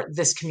support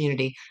this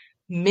community.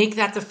 Make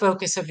that the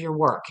focus of your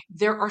work.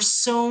 There are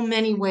so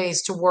many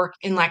ways to work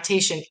in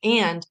lactation,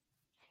 and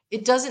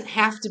it doesn't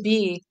have to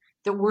be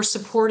that we're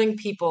supporting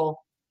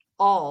people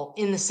all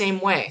in the same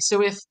way.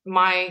 So if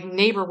my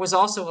neighbor was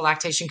also a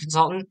lactation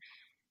consultant,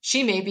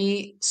 she may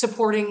be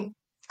supporting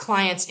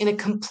clients in a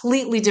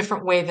completely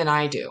different way than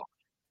I do.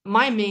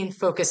 My main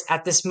focus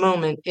at this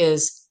moment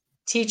is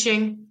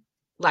teaching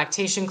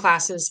lactation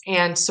classes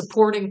and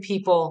supporting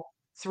people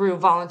through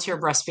volunteer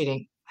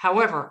breastfeeding.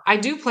 However, I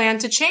do plan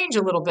to change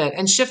a little bit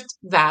and shift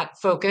that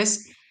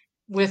focus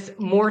with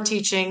more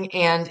teaching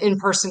and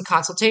in-person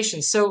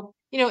consultations. So,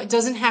 it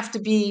doesn't have to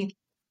be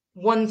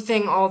one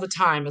thing all the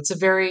time. It's a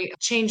very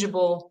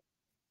changeable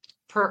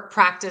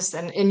practice,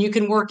 and you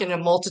can work in a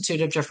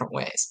multitude of different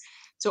ways.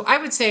 So I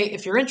would say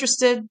if you're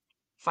interested,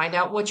 find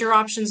out what your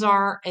options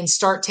are and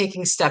start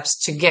taking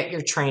steps to get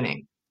your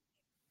training.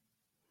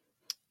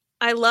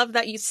 I love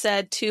that you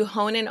said to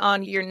hone in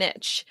on your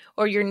niche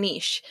or your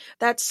niche.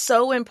 That's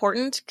so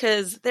important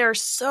because there are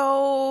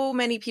so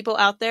many people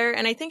out there.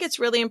 And I think it's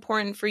really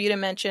important for you to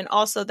mention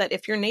also that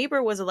if your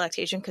neighbor was a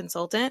lactation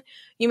consultant,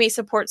 you may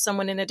support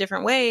someone in a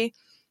different way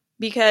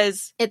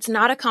because it's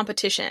not a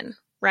competition,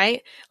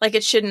 right? Like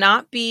it should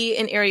not be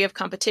an area of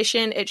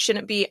competition. It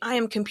shouldn't be, I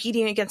am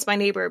competing against my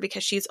neighbor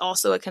because she's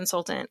also a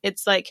consultant.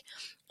 It's like,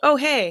 oh,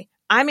 hey,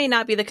 I may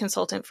not be the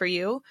consultant for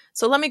you.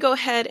 So let me go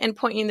ahead and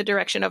point you in the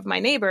direction of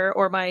my neighbor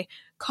or my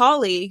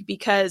colleague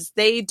because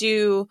they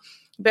do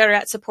better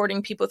at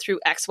supporting people through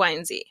X, Y,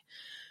 and Z.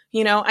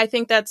 I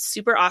think that's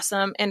super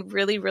awesome and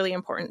really, really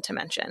important to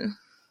mention.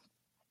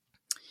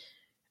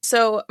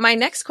 So my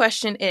next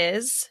question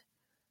is,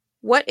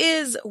 what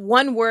is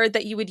one word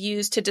that you would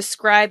use to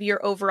describe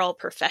your overall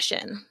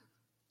profession?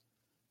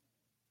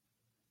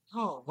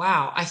 Oh,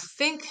 wow. I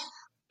think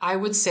I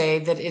would say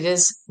that it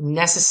is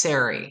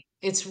necessary.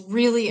 It's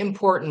really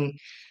important.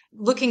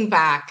 Looking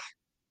back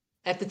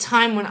at the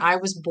time when I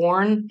was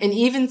born, and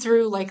even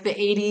through like the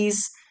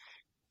 80s,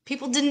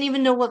 people didn't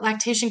even know what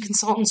lactation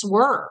consultants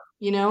were.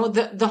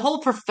 The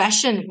whole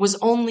profession was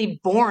only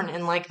born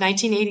in like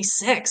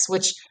 1986,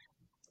 which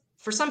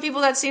for some people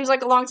that seems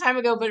like a long time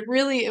ago, but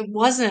really it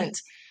wasn't.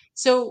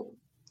 So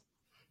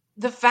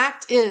the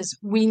fact is,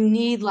 we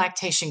need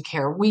lactation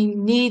care. We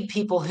need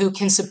people who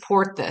can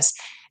support this.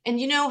 And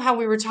you know how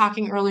we were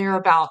talking earlier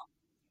about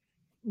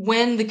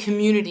when the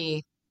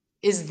community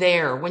is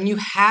there, when you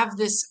have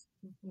this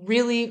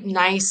really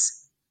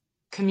nice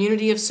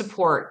community of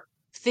support,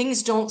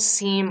 things don't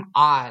seem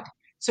odd.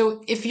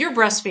 So if you're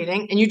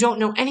breastfeeding and you don't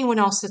know anyone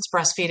else that's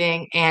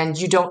breastfeeding and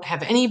you don't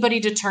have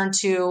anybody to turn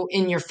to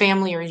in your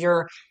family or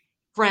your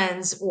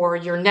friends or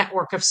your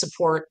network of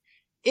support,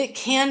 it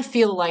can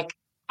feel like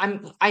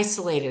I'm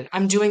isolated.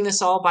 I'm doing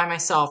this all by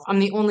myself. I'm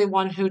the only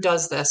one who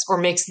does this or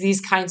makes these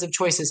kinds of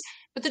choices.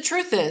 But the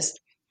truth is,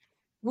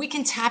 we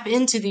can tap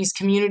into these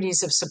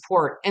communities of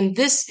support. And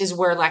this is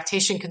where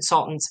lactation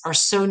consultants are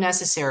so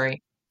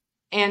necessary.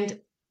 And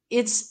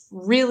it's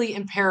really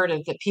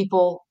imperative that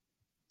people,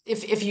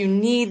 if you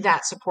need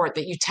that support,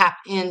 that you tap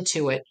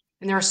into it.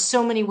 And there are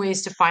so many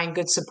ways to find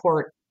good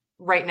support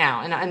right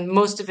now. And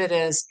most of it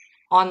is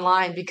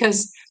online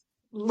because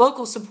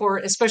local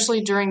support,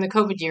 especially during the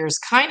COVID years,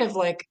 kind of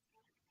like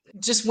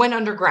just went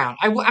underground.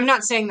 I'm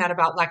not saying that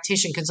about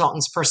lactation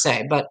consultants per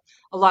se, but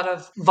a lot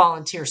of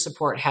volunteer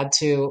support had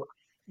to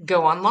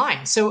go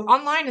online. So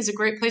online is a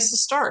great place to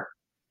start.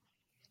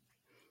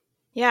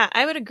 Yeah,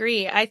 I would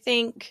agree. I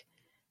think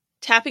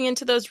tapping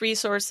into those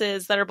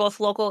resources that are both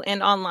local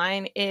and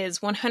online is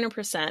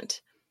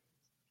 100%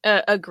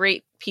 a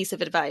great piece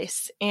of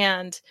advice.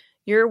 And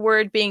your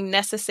word being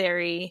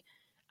necessary,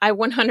 I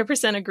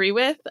 100% agree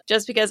with,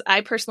 just because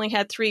I personally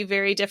had 3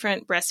 very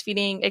different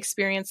breastfeeding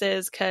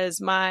experiences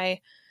because my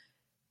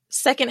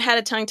second had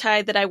a tongue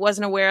tied that I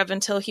wasn't aware of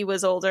until he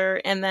was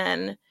older. And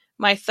then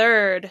my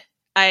third,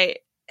 I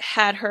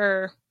had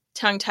her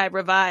tongue tied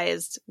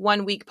revised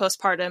 1 week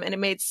postpartum, and it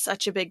made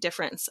such a big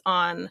difference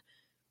on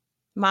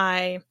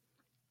my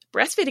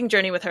breastfeeding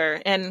journey with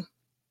her. And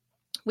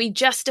we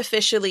just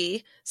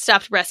officially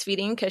stopped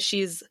breastfeeding because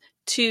she's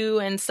 2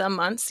 and some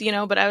months,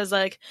 but I was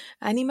like,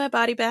 I need my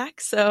body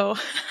back. So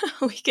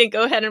we can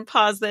go ahead and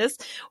pause this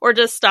or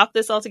just stop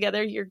this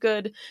altogether. You're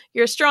good.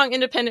 You're a strong,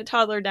 independent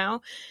toddler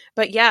now.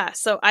 But yeah,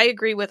 so I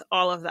agree with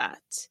all of that.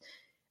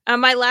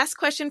 My last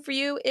question for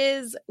you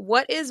is,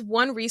 what is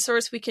one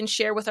resource we can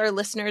share with our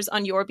listeners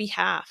on your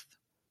behalf?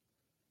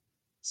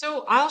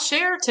 So I'll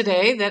share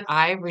today that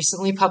I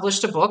recently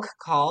published a book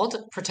called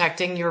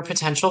Protecting Your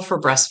Potential for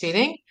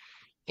Breastfeeding.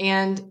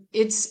 And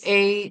it's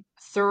a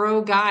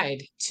thorough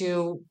guide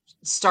to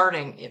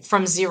starting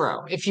from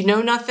zero. If you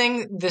know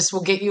nothing, this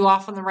will get you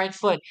off on the right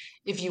foot.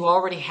 If you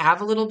already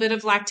have a little bit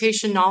of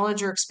lactation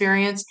knowledge or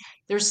experience,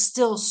 there's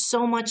still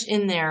so much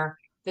in there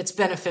that's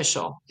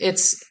beneficial.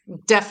 It's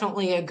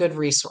definitely a good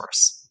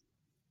resource.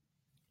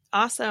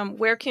 Awesome.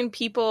 Where can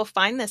people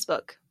find this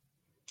book?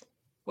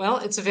 Well,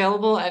 it's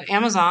available at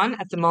Amazon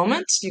at the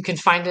moment. You can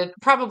find it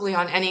probably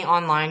on any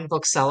online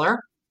bookseller.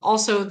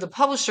 Also, the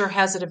publisher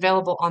has it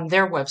available on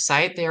their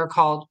website. They are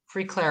called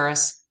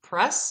Preclaris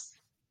Press.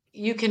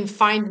 You can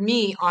find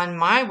me on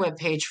my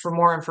webpage for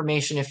more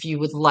information if you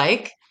would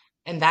like,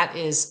 and that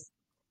is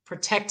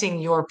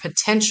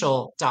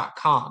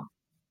protectingyourpotential.com.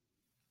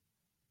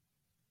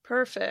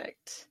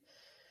 Perfect.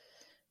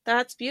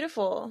 That's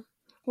beautiful.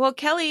 Well,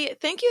 Kelly,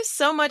 thank you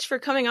so much for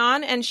coming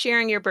on and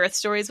sharing your birth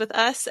stories with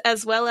us,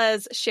 as well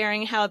as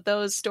sharing how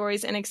those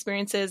stories and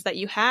experiences that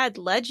you had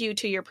led you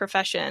to your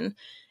profession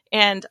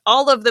and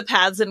all of the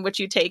paths in which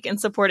you take in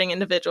supporting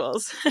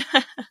individuals.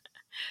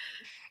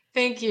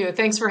 Thank you.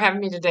 Thanks for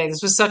having me today.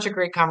 This was such a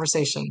great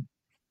conversation.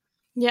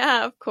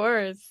 Yeah, of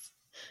course.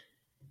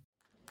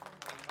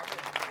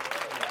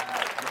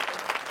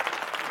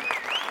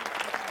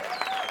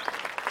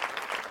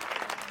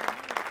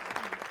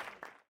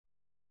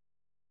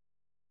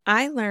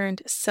 I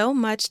learned so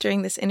much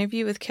during this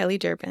interview with Kelly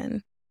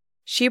Durbin.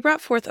 She brought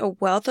forth a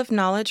wealth of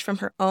knowledge from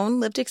her own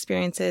lived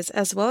experiences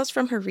as well as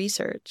from her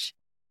research.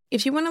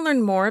 If you want to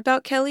learn more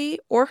about Kelly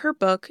or her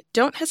book,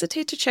 don't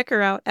hesitate to check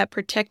her out at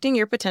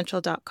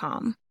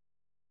protectingyourpotential.com.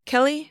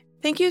 Kelly,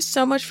 thank you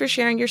so much for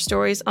sharing your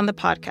stories on the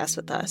podcast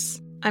with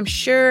us. I'm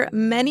sure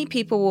many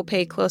people will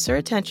pay closer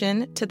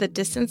attention to the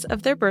distance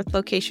of their birth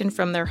location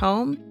from their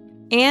home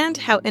and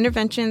how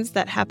interventions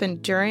that happen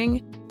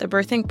during the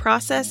birthing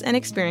process and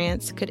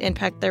experience could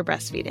impact their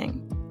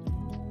breastfeeding.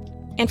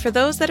 And for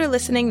those that are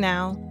listening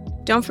now,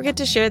 don't forget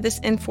to share this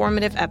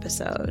informative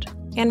episode.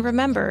 And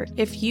remember,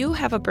 if you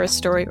have a birth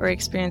story or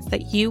experience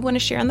that you want to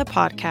share on the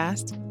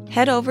podcast,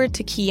 head over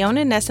to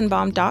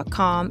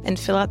KionaNessenbaum.com and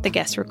fill out the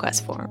guest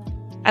request form.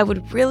 I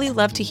would really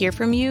love to hear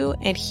from you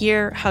and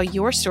hear how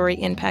your story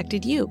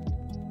impacted you.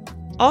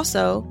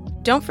 Also,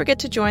 don't forget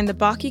to join the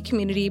Baki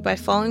community by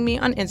following me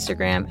on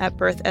Instagram at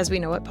Birth As We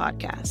Know It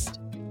Podcast.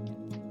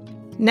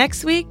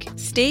 Next week,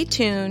 stay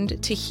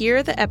tuned to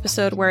hear the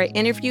episode where I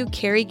interview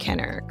Carrie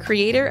Kenner,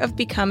 creator of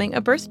Becoming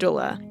a Birth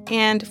Doula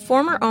and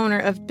former owner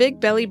of Big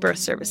Belly Birth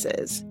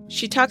Services.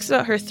 She talks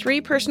about her 3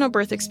 personal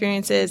birth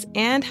experiences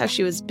and how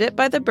she was bit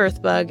by the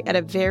birth bug at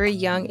a very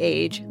young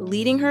age,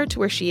 leading her to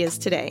where she is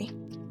today.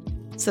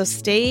 So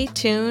stay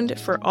tuned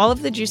for all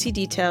of the juicy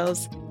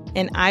details,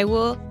 and I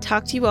will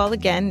talk to you all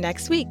again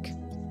next week.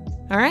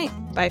 All right,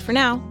 bye for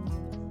now.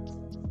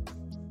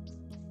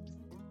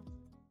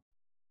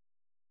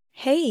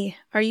 Hey,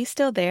 are you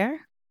still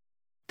there?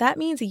 That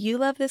means you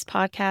love this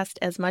podcast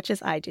as much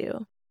as I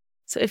do.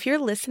 So if you're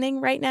listening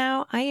right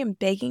now, I am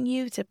begging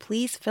you to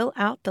please fill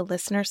out the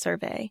listener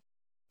survey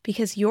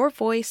because your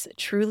voice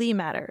truly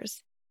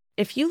matters.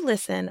 If you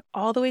listen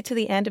all the way to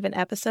the end of an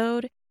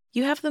episode,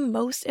 you have the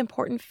most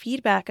important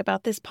feedback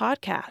about this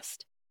podcast.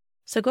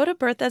 So go to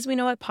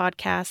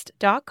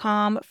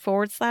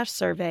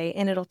birthasweknowitpodcast.com/survey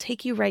and it'll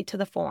take you right to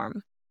the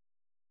form.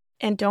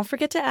 And don't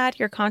forget to add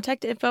your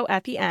contact info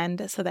at the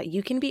end so that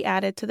you can be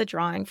added to the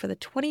drawing for the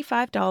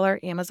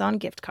 $25 Amazon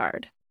gift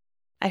card.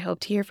 I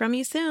hope to hear from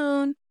you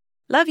soon.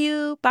 Love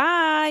you.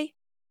 Bye.